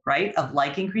principle, right? Of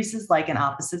like increases like and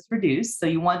opposites reduce. So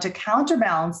you want to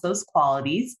counterbalance those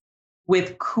qualities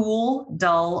with cool,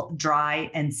 dull, dry,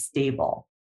 and stable.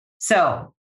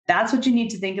 So that's what you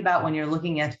need to think about when you're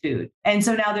looking at food. And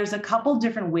so now there's a couple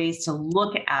different ways to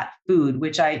look at food,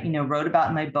 which I, wrote about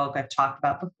in my book, I've talked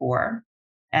about before.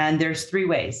 And there's 3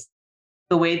 ways.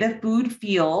 The way that food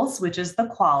feels, which is the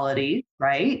quality,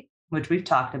 right? Which we've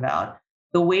talked about.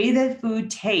 The way that food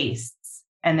tastes,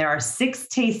 and there are 6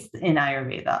 tastes in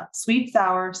Ayurveda: sweet,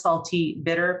 sour, salty,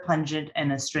 bitter, pungent,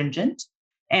 and astringent.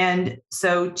 And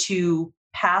so to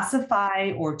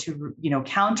pacify or to,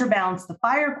 counterbalance the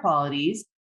fire qualities,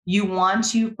 you want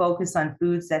to focus on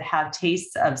foods that have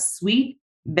tastes of sweet,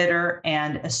 bitter,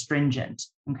 and astringent.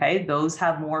 Okay, those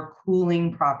have more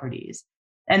cooling properties.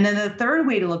 And then the third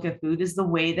way to look at food is the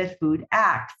way that food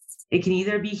acts. It can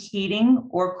either be heating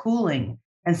or cooling.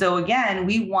 And so again,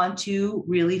 we want to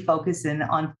really focus in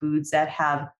on foods that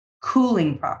have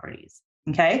cooling properties.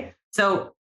 Okay,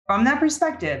 so from that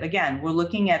perspective, again, we're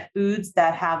looking at foods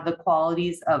that have the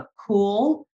qualities of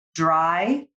cool,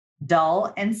 dry,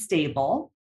 dull, and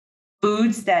stable.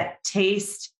 Foods that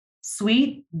taste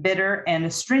sweet, bitter, and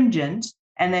astringent,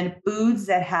 and then foods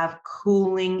that have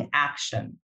cooling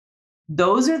action.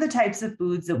 Those are the types of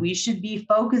foods that we should be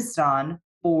focused on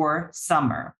for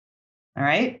summer. All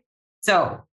right.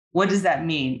 So what does that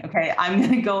mean? Okay. I'm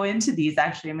going to go into these.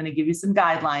 Actually, I'm going to give you some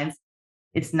guidelines.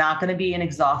 It's not going to be an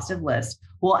exhaustive list.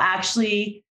 Well,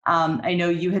 actually, I know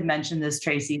you had mentioned this,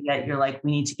 Tracy, that you're like,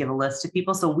 we need to give a list to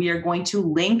people. So we are going to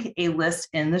link a list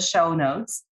in the show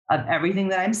notes of everything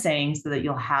that I'm saying so that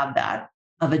you'll have that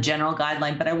of a general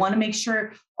guideline. But I want to make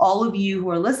sure all of you who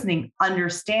are listening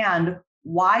understand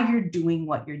why you're doing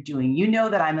what you're doing. You know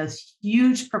that I'm a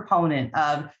huge proponent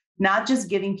of not just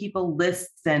giving people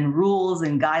lists and rules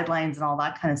and guidelines and all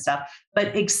that kind of stuff,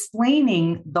 but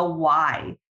explaining the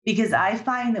why. Because I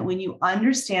find that when you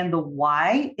understand the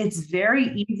why, it's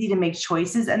very easy to make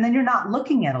choices. And then you're not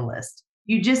looking at a list.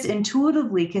 You just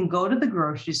intuitively can go to the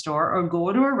grocery store or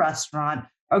go to a restaurant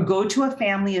or go to a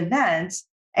family event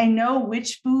and know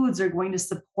which foods are going to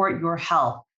support your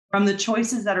health. From the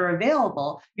choices that are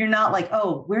available, you're not like,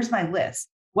 oh, where's my list?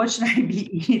 What should I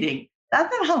be eating?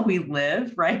 That's not how we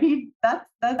live, right? That's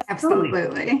absolutely.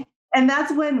 Silly. And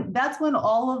that's when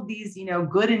all of these,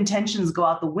 good intentions go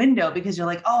out the window because you're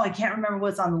like, oh, I can't remember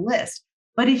what's on the list.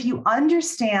 But if you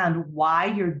understand why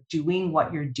you're doing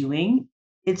what you're doing,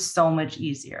 it's so much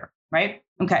easier, right?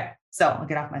 Okay, so I'll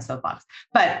get off my soapbox.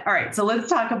 But all right, so let's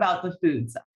talk about the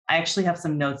foods. I actually have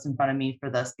some notes in front of me for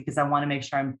this because I want to make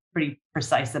sure I'm pretty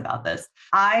precise about this.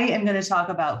 I am going to talk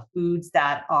about foods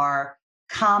that are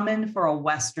common for a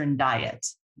Western diet,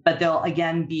 but there'll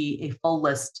again be a full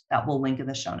list that we'll link in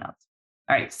the show notes.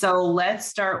 All right, so let's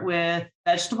start with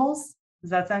vegetables.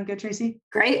 Does that sound good, Tracy?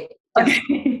 Great.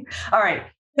 Okay. All right.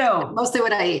 So mostly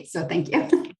what I eat. So thank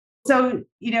you. So,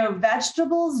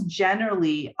 vegetables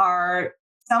generally are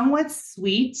somewhat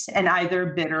sweet and either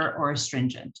bitter or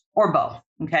astringent or both.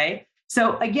 Okay.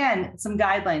 So again, some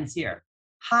guidelines here.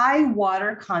 High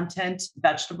water content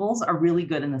vegetables are really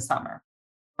good in the summer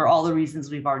for all the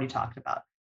reasons we've already talked about.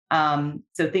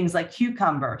 So things like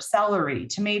cucumber, celery,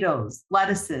 tomatoes,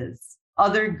 lettuces,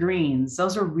 other greens,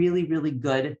 those are really, really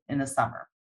good in the summer.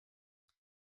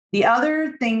 The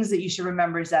other things that you should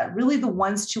remember is that really the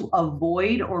ones to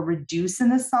avoid or reduce in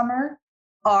the summer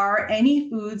are any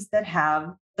foods that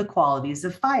have the qualities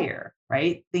of fire,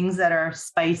 right? Things that are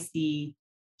spicy,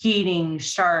 heating,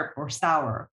 sharp, or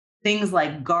sour. Things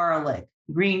like garlic,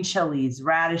 green chilies,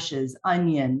 radishes,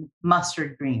 onion,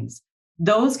 mustard greens.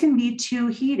 Those can be too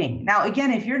heating. Now,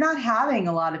 again, if you're not having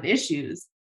a lot of issues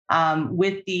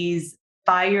with these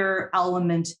fire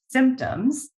element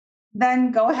symptoms,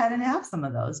 then go ahead and have some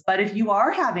of those. But if you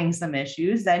are having some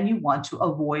issues, then you want to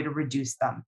avoid or reduce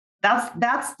them.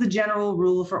 That's the general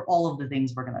rule for all of the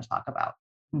things we're going to talk about.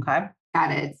 Okay.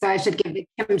 Got it. So I should give the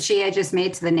kimchi I just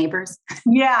made to the neighbors.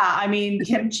 Yeah. I mean,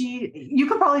 kimchi, you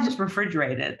could probably just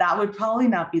refrigerate it. That would probably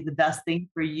not be the best thing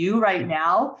for you right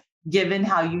now, given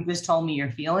how you just told me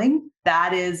you're feeling.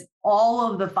 That is all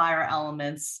of the fire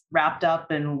elements wrapped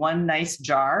up in one nice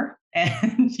jar.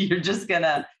 And it's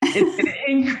gonna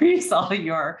increase all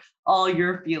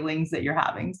your feelings that you're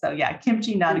having. So yeah,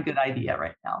 kimchi, not a good idea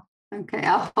right now. Okay,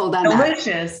 I'll hold on.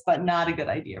 Delicious, but not a good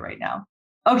idea right now.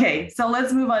 Okay, so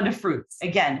let's move on to fruits.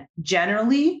 Again,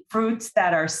 generally fruits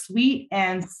that are sweet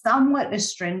and somewhat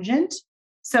astringent.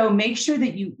 So make sure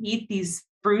that you eat these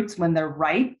fruits when they're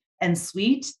ripe and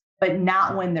sweet, but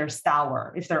not when they're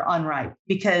sour, if they're unripe,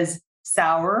 because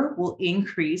sour will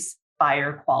increase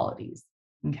fire qualities.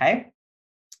 Okay,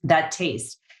 that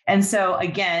taste. And so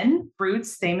again,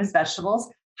 fruits, same as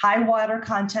vegetables, high water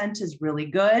content is really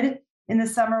good in the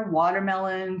summer.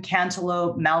 Watermelon,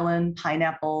 cantaloupe, melon,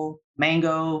 pineapple,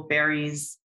 mango,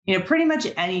 berries, pretty much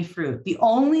any fruit. The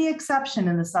only exception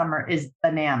in the summer is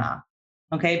banana.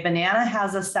 Okay, banana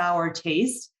has a sour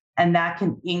taste and that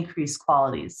can increase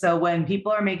qualities. So when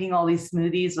people are making all these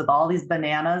smoothies with all these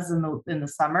bananas in the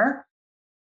summer,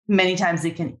 many times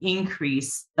it can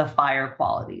increase the fire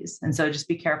qualities. And so just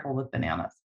be careful with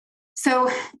bananas. So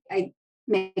I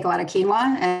make a lot of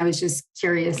quinoa, and I was just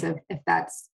curious if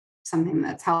that's something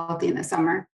that's healthy in the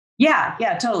summer.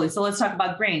 Yeah, totally. So let's talk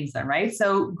about grains then, right?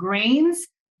 So grains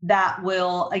that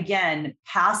will, again,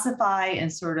 pacify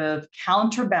and sort of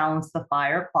counterbalance the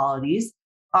fire qualities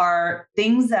are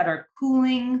things that are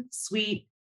cooling, sweet,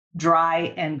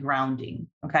 dry, and grounding.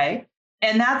 Okay.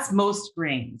 And that's most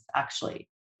grains, actually.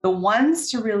 The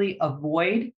ones to really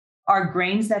avoid are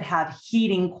grains that have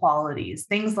heating qualities,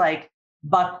 things like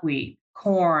buckwheat,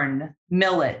 corn,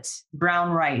 millet,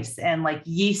 brown rice, and like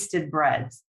yeasted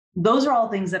breads. Those are all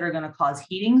things that are going to cause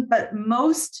heating, but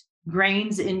most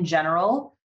grains in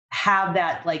general have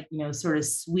that sort of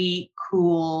sweet,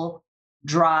 cool,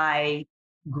 dry,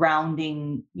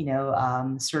 grounding,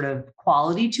 sort of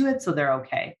quality to it. So they're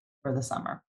okay for the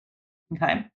summer.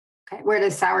 Okay. Okay. Where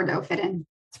does sourdough fit in?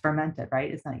 It's fermented,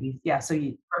 right? It's not yeast. Yeah. So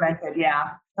you fermented.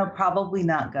 Yeah. No, probably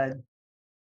not good.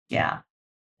 Yeah.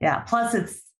 Yeah. Plus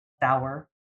it's sour.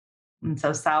 And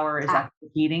so sour is actually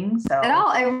heating. So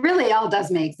it really all does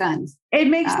make sense. It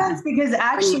makes sense because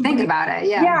actually when you think about it,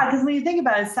 yeah, because when you think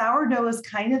about it, sourdough is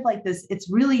kind of like this. It's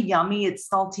really yummy. It's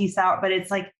salty, sour, but it's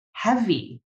like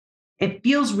heavy. It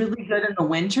feels really good in the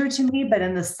winter to me, but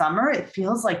in the summer, it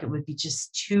feels like it would be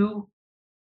just too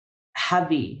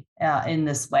heavy in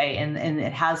this way. And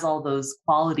it has all those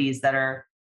qualities that are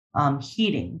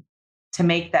heating to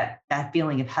make that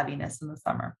feeling of heaviness in the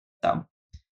summer. So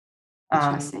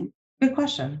interesting. Good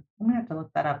question. I'm gonna have to look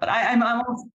that up, but I'm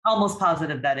almost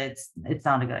positive that it's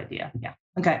not a good idea. Yeah.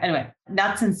 Okay. Anyway,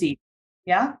 nuts and seeds.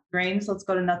 Yeah, grains. Let's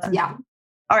go to nuts and seeds.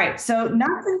 All right. So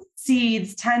nuts and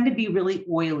seeds tend to be really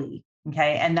oily.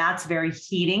 Okay, and that's very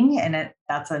heating, and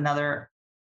that's another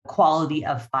quality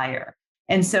of fire.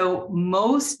 And so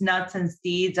most nuts and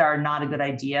seeds are not a good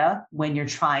idea when you're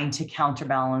trying to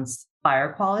counterbalance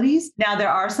fire qualities. Now there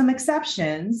are some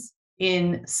exceptions.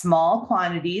 In small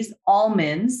quantities,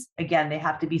 almonds, again, they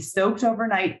have to be soaked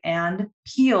overnight and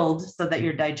peeled so that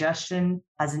your digestion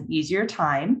has an easier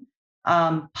time.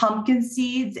 Pumpkin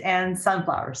seeds and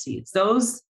sunflower seeds,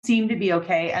 those seem to be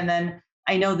okay. And then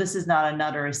I know this is not a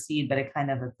nut or a seed, but it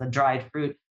kind of is a dried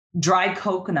fruit. Dried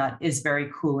coconut is very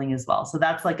cooling as well. So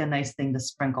that's like a nice thing to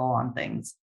sprinkle on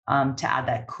things to add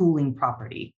that cooling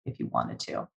property if you wanted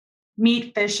to.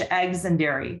 Meat, fish, eggs, and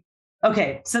dairy.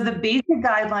 Okay, so the basic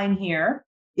guideline here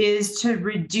is to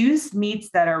reduce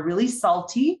meats that are really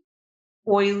salty,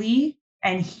 oily,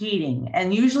 and heating.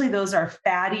 And usually those are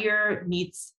fattier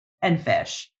meats and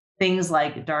fish, things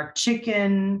like dark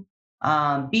chicken,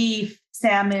 beef,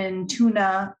 salmon,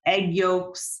 tuna, egg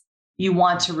yolks. You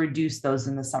want to reduce those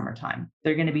in the summertime.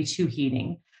 They're going to be too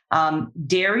heating.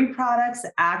 Dairy products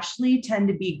actually tend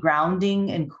to be grounding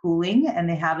and cooling, and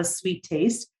they have a sweet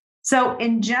taste. So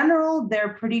in general,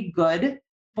 they're pretty good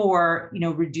for,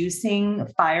 reducing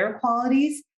fire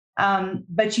qualities.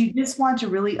 But you just want to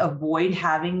really avoid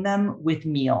having them with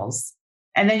meals.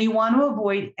 And then you want to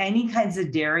avoid any kinds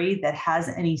of dairy that has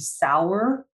any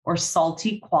sour or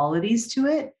salty qualities to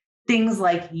it. Things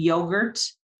like yogurt,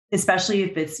 especially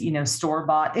if it's,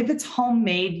 store-bought. If it's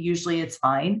homemade, usually it's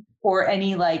fine. Or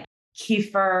any like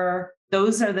kefir.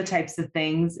 Those are the types of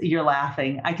things. You're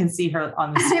laughing. I can see her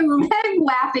on the screen. I'm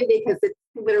laughing because it's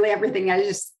literally everything I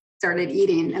just started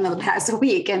eating in the past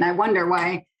week. And I wonder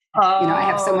why, I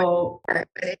have so much.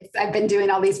 I've been doing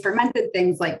all these fermented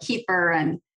things like kefir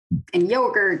and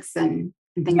yogurts and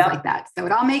things like that. So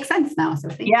it all makes sense now. So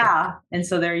thank you. And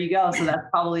so there you go. So that's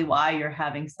probably why you're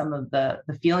having some of the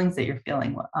feelings that you're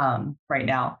feeling right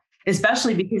now,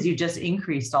 especially because you just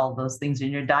increased all of those things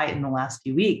in your diet in the last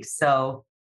few weeks. So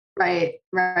Right.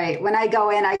 When I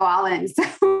go in, I go all in.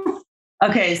 So.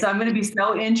 Okay. So I'm going to be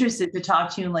so interested to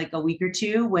talk to you in like a week or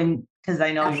two because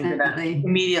I know you're going to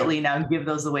immediately now give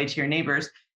those away to your neighbors.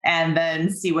 and then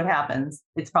see what happens.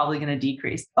 It's probably going to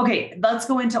decrease. Okay, let's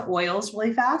go into oils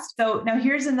really fast. So now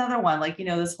here's another one, like,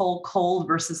 this whole cold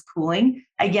versus cooling.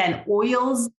 Again,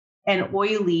 oils and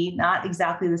oily, not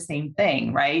exactly the same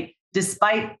thing, right?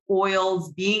 Despite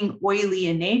oils being oily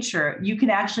in nature, you can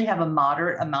actually have a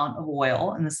moderate amount of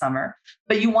oil in the summer,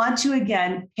 but you want to,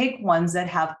 again, pick ones that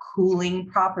have cooling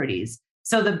properties.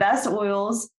 So the best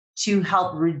oils to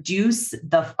help reduce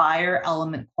the fire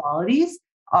element qualities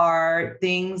are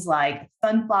things like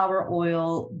sunflower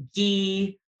oil,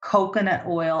 ghee, coconut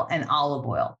oil, and olive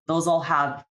oil. Those all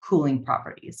have cooling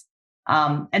properties.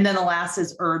 And then the last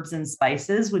is herbs and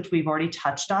spices, which we've already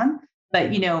touched on.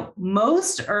 But,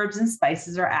 most herbs and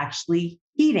spices are actually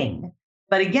heating.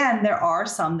 But again, there are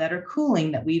some that are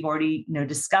cooling that we've already,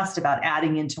 discussed about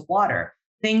adding into water.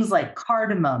 Things like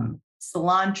cardamom,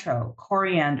 cilantro,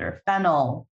 coriander,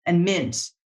 fennel, and mint.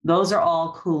 Those are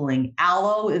all cooling.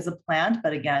 Aloe is a plant,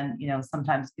 but again,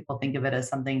 sometimes people think of it as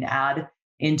something to add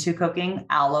into cooking.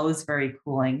 Aloe is very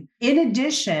cooling. In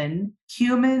addition,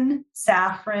 cumin,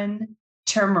 saffron,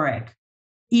 turmeric,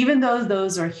 even though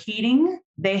those are heating,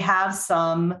 they have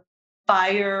some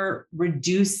fire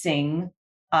reducing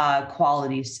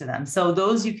qualities to them. So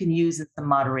those you can use in some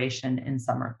moderation in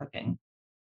summer cooking.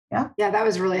 Yeah. Yeah, that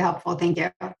was really helpful. Thank you.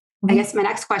 Mm-hmm. I guess my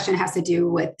next question has to do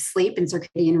with sleep and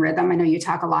circadian rhythm. I know you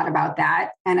talk a lot about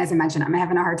that. And as I mentioned, I'm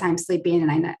having a hard time sleeping.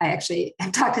 And I actually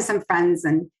have talked to some friends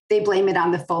and they blame it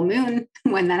on the full moon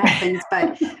when that happens.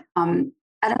 But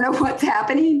I don't know what's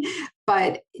happening.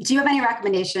 But do you have any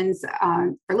recommendations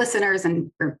for listeners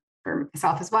and for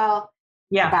myself as well?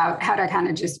 Yeah. About how to kind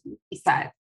of just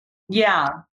reset? Yeah.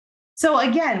 So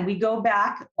again, we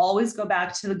always go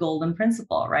back to the golden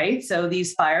principle, right? So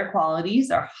these fire qualities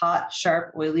are hot,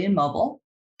 sharp, oily, and mobile,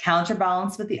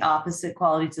 counterbalanced with the opposite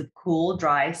qualities of cool,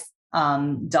 dry,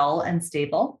 dull, and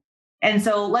stable. And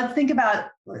so let's think about,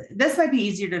 this might be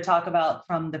easier to talk about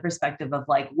from the perspective of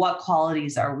like, what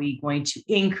qualities are we going to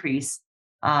increase?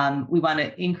 We want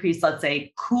to increase, let's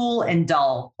say, cool and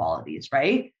dull qualities,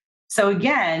 right? So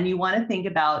again, you want to think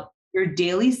about your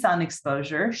daily sun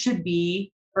exposure should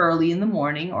be early in the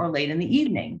morning or late in the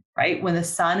evening, right? When the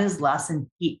sun is less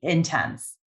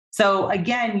intense. So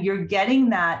again, you're getting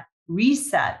that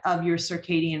reset of your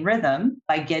circadian rhythm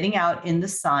by getting out in the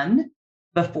sun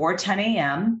before 10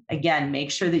 a.m. Again,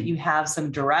 make sure that you have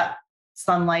some direct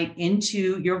sunlight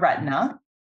into your retina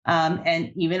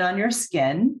and even on your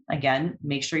skin. Again,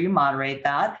 make sure you moderate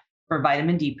that for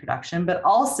vitamin D production, but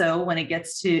also when it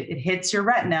hits your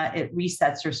retina, it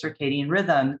resets your circadian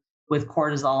rhythm with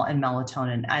cortisol and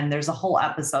melatonin. And there's a whole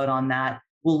episode on that.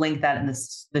 We'll link that in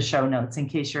the show notes in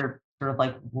case you're sort of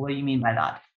like, what do you mean by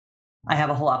that? I have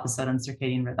a whole episode on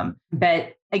circadian rhythm.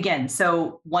 But again,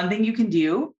 so one thing you can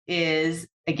do is,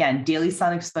 again, daily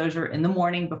sun exposure in the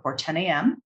morning before 10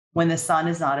 a.m. when the sun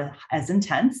is not as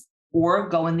intense, or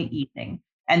go in the evening.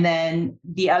 And then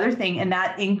the other thing, and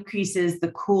that increases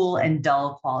the cool and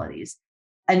dull qualities.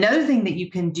 Another thing that you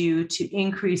can do to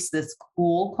increase this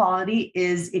cool quality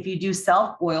is if you do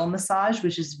self-oil massage,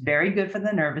 which is very good for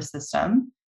the nervous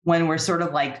system. When we're sort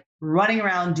of like running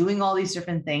around doing all these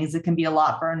different things, it can be a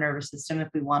lot for our nervous system if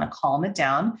we want to calm it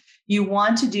down. You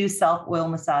want to do self-oil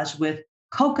massage with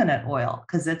coconut oil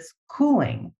because it's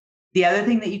cooling. The other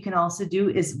thing that you can also do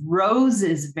is rose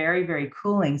is very, very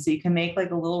cooling. So you can make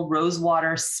like a little rose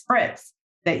water spritz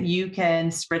that you can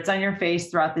spritz on your face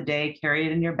throughout the day, carry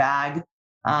it in your bag.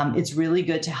 It's really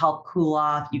good to help cool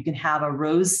off. You can have a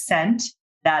rose scent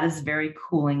that is very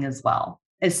cooling as well.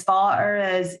 As far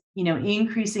as,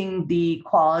 increasing the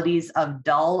qualities of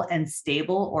dull and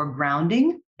stable or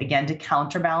grounding, again, to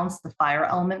counterbalance the fire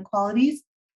element qualities,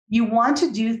 you want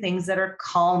to do things that are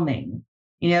calming,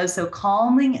 so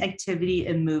calming activity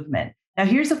and movement. Now,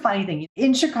 here's a funny thing.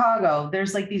 In Chicago,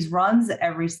 there's like these runs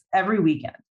every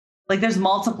weekend. Like there's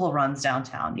multiple runs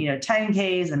downtown,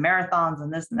 10Ks and marathons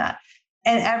and this and that.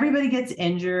 And everybody gets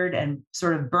injured and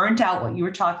sort of burnt out, what you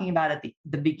were talking about at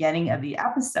the beginning of the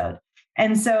episode.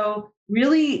 And so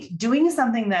really doing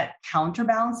something that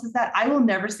counterbalances that, I will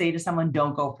never say to someone,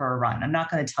 don't go for a run. I'm not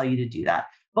going to tell you to do that.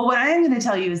 But what I am going to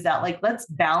tell you is that, like, let's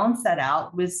balance that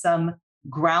out with some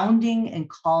grounding and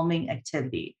calming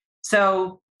activity.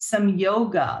 So some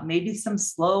yoga, maybe some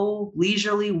slow,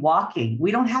 leisurely walking.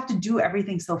 We don't have to do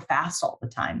everything so fast all the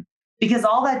time, because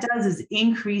all that does is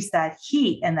increase that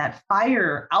heat and that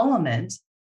fire element,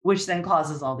 which then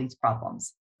causes all these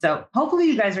problems. So hopefully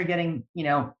you guys are getting,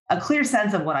 a clear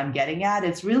sense of what I'm getting at.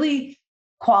 It's really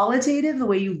qualitative, the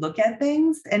way you look at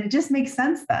things, and it just makes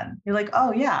sense then. You're like,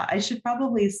 oh yeah, I should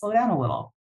probably slow down a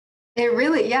little. It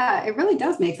really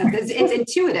does make sense. It's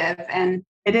intuitive, and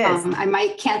it is. I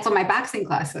might cancel my boxing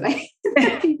class that I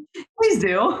Please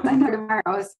do. I know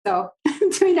tomorrow. So I'm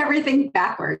doing everything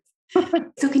backwards.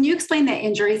 So can you explain the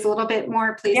injuries a little bit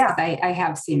more, please? Yeah. Because I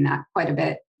have seen that quite a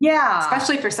bit, Yeah.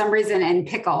 especially for some reason in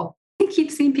pickle. I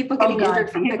keep seeing people getting injured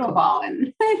from pickleball,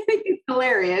 and I think it's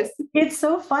hilarious. It's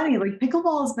so funny. Like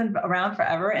pickleball has been around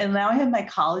forever. And now I have my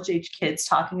college age kids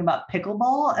talking about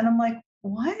pickleball. And I'm like,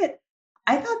 what?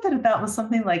 I thought that was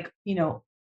something like,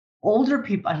 older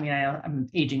people. I mean, I'm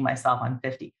aging myself, I'm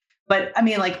 50, but I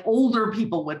mean, like older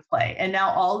people would play. And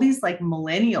now all these like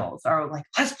millennials are like,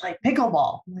 let's play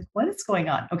pickleball. I'm like, what is going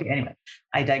on? Okay. Anyway,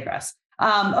 I digress.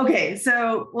 Okay.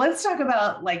 So let's talk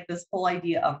about like this whole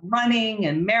idea of running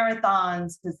and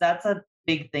marathons, because that's a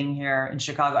big thing here in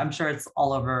Chicago. I'm sure it's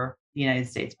all over the United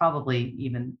States, probably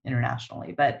even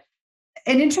internationally, but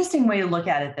an interesting way to look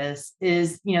at it, this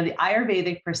is, the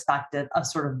Ayurvedic perspective of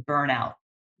sort of burnout.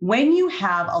 When you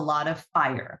have a lot of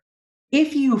fire,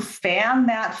 if you fan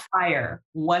that fire,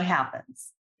 what happens?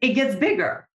 It gets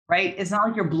bigger, right? It's not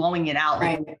like you're blowing it out,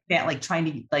 Right. like trying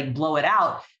to like blow it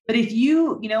out. But if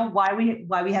you why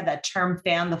we have that term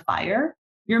fan the fire,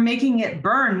 you're making it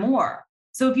burn more.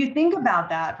 So if you think about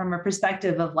that from a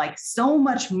perspective of like so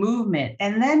much movement,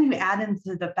 and then you add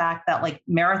into the fact that like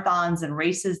marathons and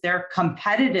races, they're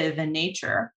competitive in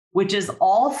nature, which is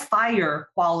all fire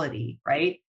quality,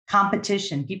 right?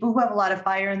 Competition. People who have a lot of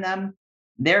fire in them,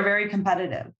 they're very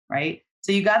competitive, right?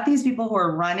 So you got these people who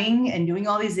are running and doing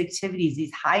all these activities,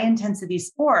 these high intensity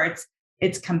sports.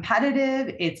 It's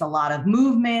competitive. It's a lot of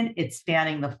movement. It's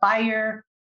fanning the fire.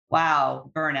 Wow,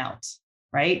 burnout,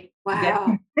 right? Wow. You get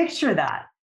to picture that.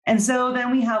 And so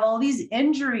then we have all these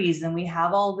injuries and we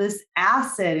have all this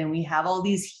acid and we have all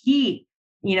these heat,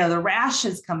 the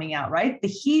rashes coming out, right? The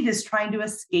heat is trying to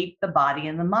escape the body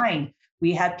and the mind.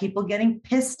 We have people getting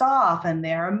pissed off and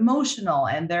they're emotional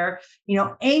and they're,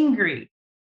 angry.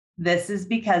 This is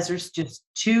because there's just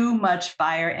too much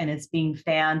fire and it's being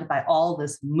fanned by all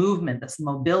this movement, this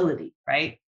mobility,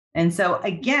 right? And so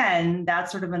again,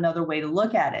 that's sort of another way to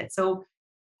look at it. So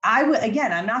I'm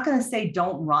not going to say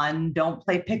don't run, don't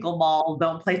play pickleball,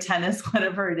 don't play tennis,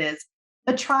 whatever it is,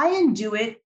 but try and do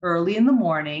it early in the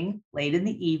morning, late in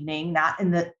the evening, not in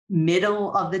the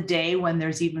middle of the day when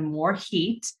there's even more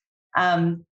heat.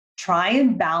 Try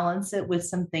and balance it with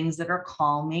some things that are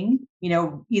calming,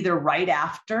 either right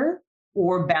after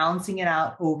or balancing it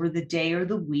out over the day or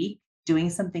the week, doing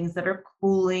some things that are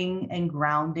cooling and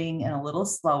grounding and a little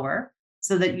slower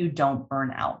so that you don't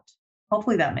burn out.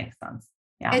 Hopefully that makes sense.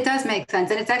 Yeah. It does make sense.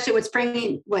 And it's actually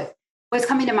what's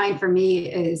coming to mind for me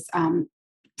is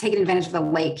taking advantage of the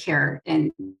lake here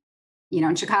in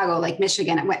Chicago, Lake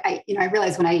Michigan. I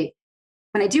realize when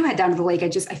I do head down to the lake,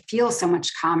 I feel so much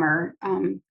calmer.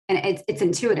 And it's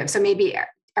intuitive. So maybe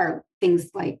are things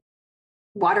like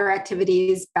water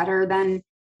activities better than,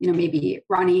 maybe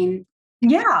running?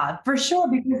 Yeah, for sure.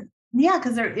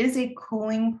 Because there is a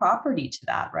cooling property to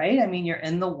that, right? I mean, you're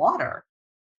in the water.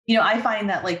 I find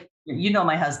that like,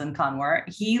 my husband, Conwar,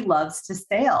 he loves to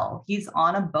sail. He's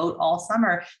on a boat all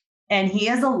summer and he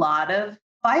has a lot of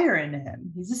fire in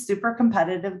him. He's a super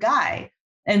competitive guy.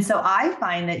 And so I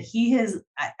find that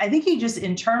I think he just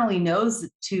internally knows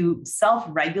to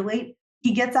self-regulate.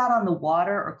 He gets out on the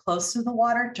water or close to the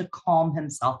water to calm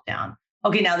himself down.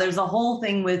 Okay, now there's a whole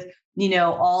thing with,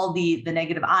 all the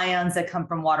negative ions that come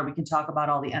from water. We can talk about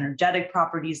all the energetic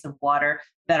properties of water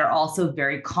that are also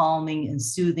very calming and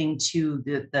soothing to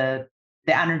the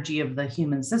energy of the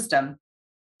human system,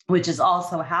 which is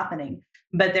also happening.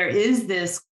 But there is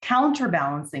this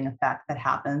counterbalancing effect that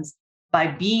happens by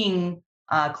being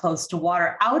close to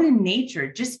water, out in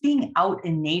nature, just being out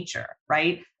in nature,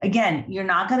 right? Again, you're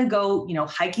not going to go,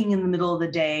 hiking in the middle of the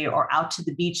day or out to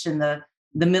the beach in the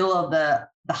middle of the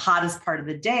hottest part of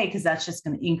the day, because that's just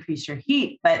going to increase your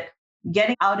heat. But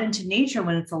getting out into nature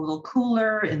when it's a little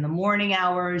cooler in the morning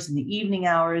hours and the evening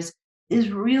hours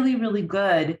is really, really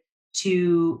good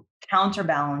to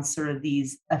counterbalance sort of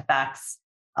these effects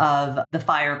of the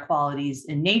fire qualities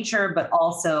in nature, but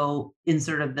also in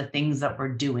sort of the things that we're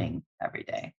doing every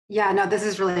day. Yeah, no, this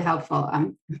is really helpful.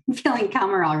 I'm feeling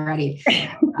calmer already.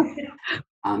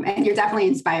 And you're definitely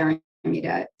inspiring me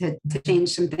to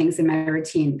change some things in my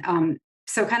routine.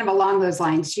 So kind of along those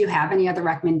lines, do you have any other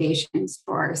recommendations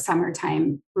for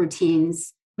summertime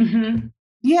routines? Mm-hmm.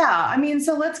 Yeah, I mean,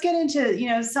 so let's get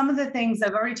into, some of the things.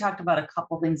 I've already talked about a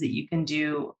couple things that you can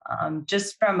do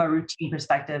just from a routine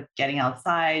perspective, getting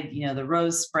outside, the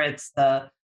rose spritz, the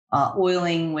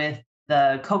oiling with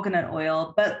the coconut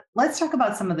oil. But let's talk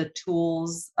about some of the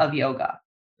tools of yoga.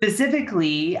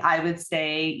 Specifically, I would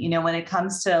say, when it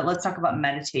comes to, let's talk about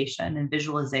meditation and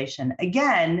visualization.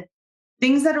 Again,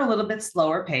 things that are a little bit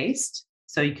slower paced.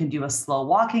 So you can do a slow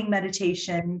walking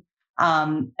meditation.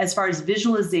 As far as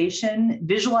visualization,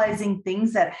 visualizing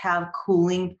things that have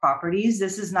cooling properties.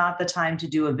 This is not the time to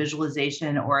do a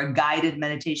visualization or a guided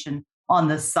meditation on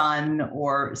the sun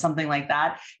or something like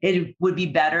that. It would be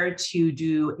better to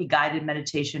do a guided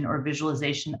meditation or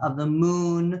visualization of the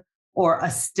moon or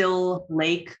a still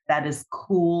lake that is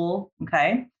cool.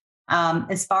 Okay.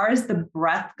 As far as the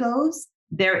breath goes,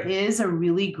 there is a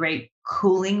really great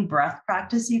cooling breath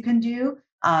practice you can do.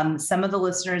 Some of the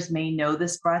listeners may know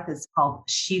this breath. It's called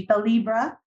Shitali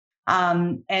breath.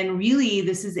 And really,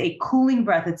 this is a cooling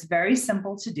breath. It's very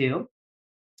simple to do.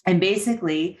 And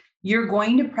basically, you're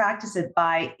going to practice it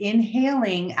by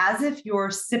inhaling as if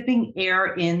you're sipping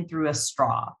air in through a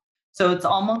straw. So it's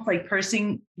almost like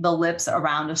pursing the lips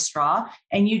around a straw.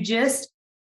 And you just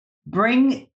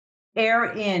bring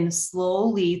air in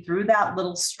slowly through that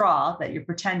little straw that you're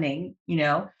pretending,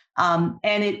 and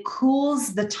it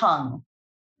cools the tongue,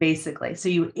 basically. So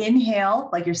you inhale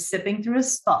like you're sipping through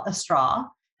a straw,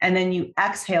 and then you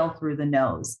exhale through the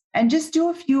nose. And just do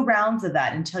a few rounds of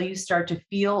that until you start to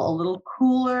feel a little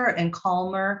cooler and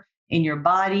calmer in your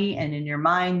body and in your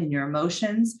mind and your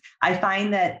emotions. I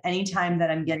find that anytime that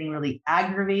I'm getting really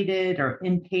aggravated or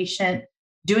impatient,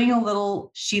 doing a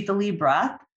little Shitali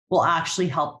breath will actually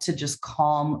help to just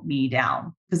calm me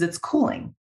down because it's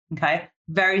cooling. Okay.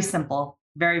 Very simple,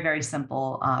 very, very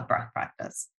simple breath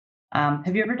practice.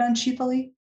 Have you ever done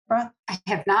Shitali breath? I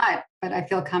have not, but I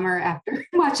feel calmer after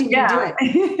watching you do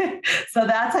it. So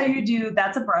that's how you do,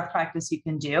 that's a breath practice you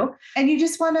can do. And you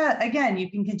just want to, again, you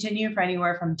can continue for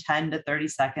anywhere from 10 to 30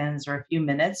 seconds or a few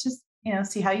minutes, just,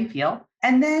 see how you feel.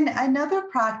 And then another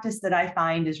practice that I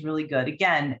find is really good.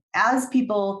 Again, as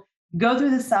people go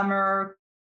through the summer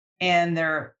and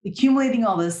they're accumulating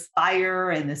all this fire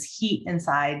and this heat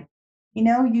inside,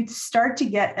 you start to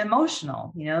get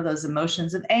emotional, those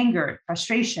emotions of anger,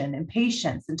 frustration,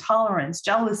 impatience, intolerance,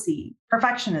 jealousy,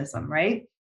 perfectionism, right?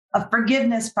 A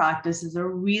forgiveness practice is a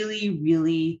really,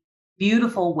 really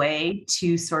beautiful way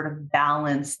to sort of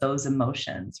balance those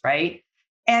emotions, right?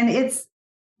 And it's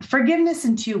forgiveness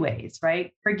in two ways,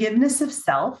 right? Forgiveness of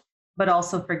self, but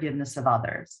also forgiveness of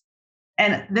others.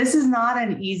 And this is not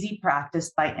an easy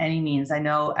practice by any means. I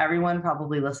know everyone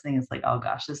probably listening is like, oh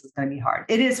gosh, this is going to be hard.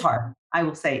 It is hard. I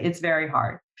will say it's very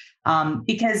hard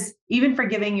because even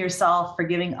forgiving yourself,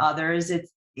 forgiving others,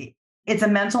 it's a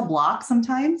mental block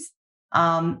sometimes.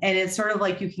 And it's sort of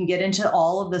like you can get into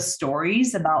all of the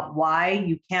stories about why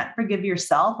you can't forgive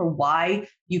yourself or why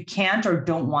you can't or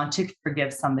don't want to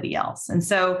forgive somebody else. And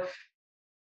so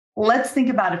let's think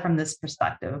about it from this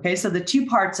perspective. Okay. So the two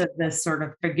parts of this sort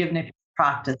of forgiveness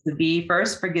practice would be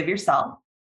first, forgive yourself.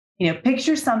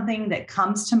 Picture something that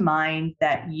comes to mind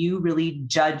that you really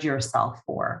judge yourself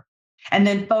for, and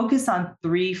then focus on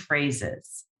 3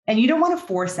 phrases. And you don't want to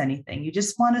force anything. You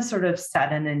just want to sort of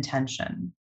set an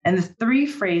intention. And the 3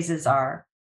 phrases are,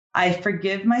 I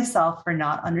forgive myself for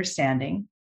not understanding.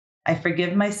 I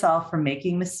forgive myself for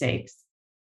making mistakes.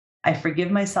 I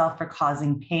forgive myself for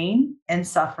causing pain and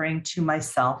suffering to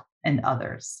myself and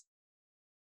others.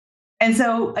 And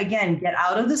so again, get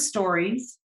out of the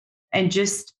stories and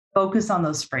just focus on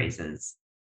those phrases.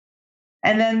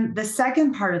 And then the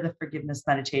second part of the forgiveness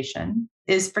meditation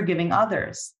is forgiving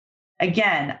others.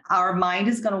 Again, our mind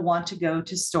is going to want to go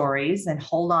to stories and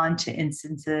hold on to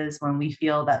instances when we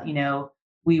feel that,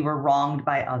 we were wronged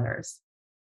by others.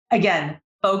 Again,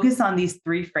 focus on these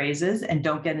 3 phrases and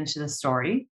don't get into the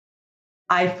story.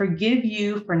 I forgive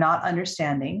you for not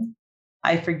understanding.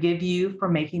 I forgive you for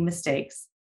making mistakes.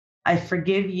 I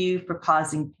forgive you for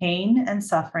causing pain and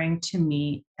suffering to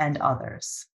me and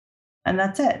others. And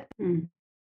that's it.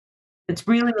 It's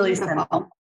really, really simple.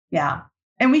 Yeah.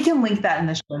 And we can link that in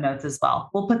the show notes as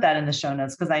well. We'll put that in the show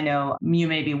notes because I know you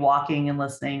may be walking and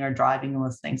listening or driving and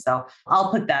listening. So I'll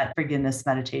put that forgiveness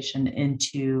meditation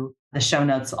into the show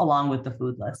notes along with the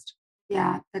food list.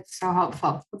 Yeah, that's so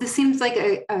helpful. Well, this seems like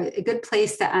a good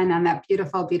place to end on that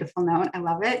beautiful, beautiful note. I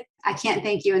love it. I can't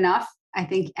thank you enough. I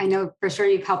know for sure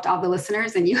you've helped all the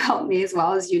listeners and you helped me as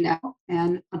well, as you know.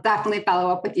 And I'll definitely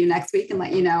follow up with you next week and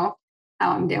let you know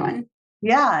how I'm doing.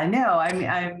 Yeah, no, I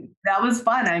mean, that was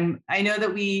fun. I know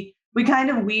that we kind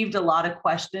of weaved a lot of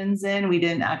questions in. We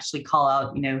didn't actually call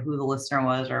out, who the listener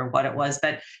was or what it was,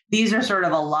 but these are sort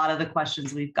of a lot of the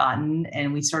questions we've gotten,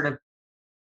 and we sort of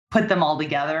put them all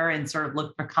together and sort of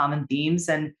look for common themes.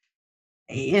 And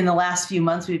in the last few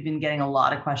months, we've been getting a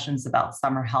lot of questions about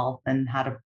summer health and how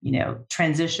to,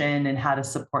 transition and how to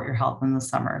support your health in the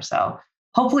summer. So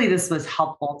hopefully this was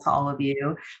helpful to all of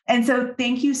you. And so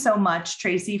thank you so much,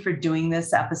 Tracy, for doing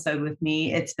this episode with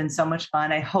me. It's been so much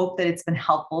fun. I hope that it's been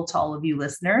helpful to all of you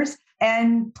listeners.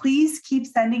 And please keep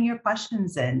sending your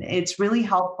questions in. It's really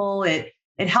helpful. It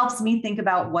helps me think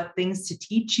about what things to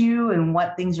teach you and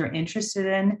what things you're interested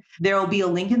in. There will be a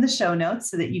link in the show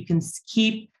notes so that you can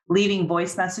keep leaving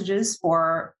voice messages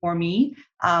for me.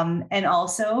 And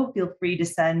also feel free to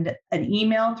send an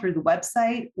email through the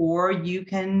website, or you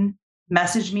can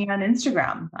message me on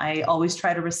Instagram. I always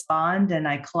try to respond, and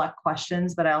I collect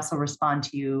questions, but I also respond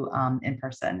to you in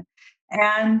person.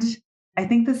 And I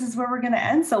think this is where we're going to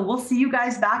end. So we'll see you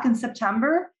guys back in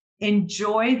September.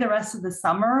 Enjoy the rest of the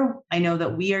summer. I know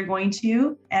that we are going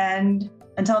to. And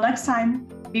until next time,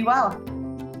 be well.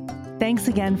 Thanks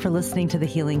again for listening to The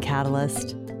Healing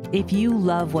Catalyst. If you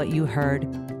love what you heard,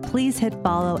 please hit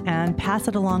follow and pass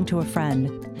it along to a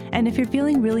friend. And if you're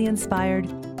feeling really inspired,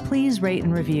 please rate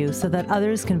and review so that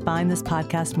others can find this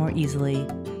podcast more easily.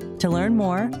 To learn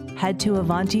more, head to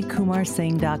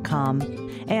avantikumarsingh.com.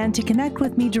 And to connect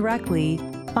with me directly,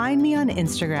 find me on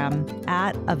Instagram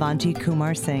at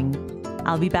avantikumarsingh.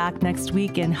 I'll be back next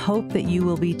week and hope that you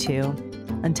will be too.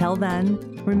 Until then,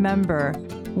 remember,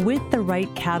 with the right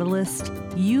catalyst,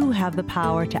 you have the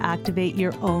power to activate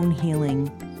your own healing,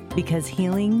 because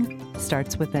healing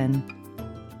starts within.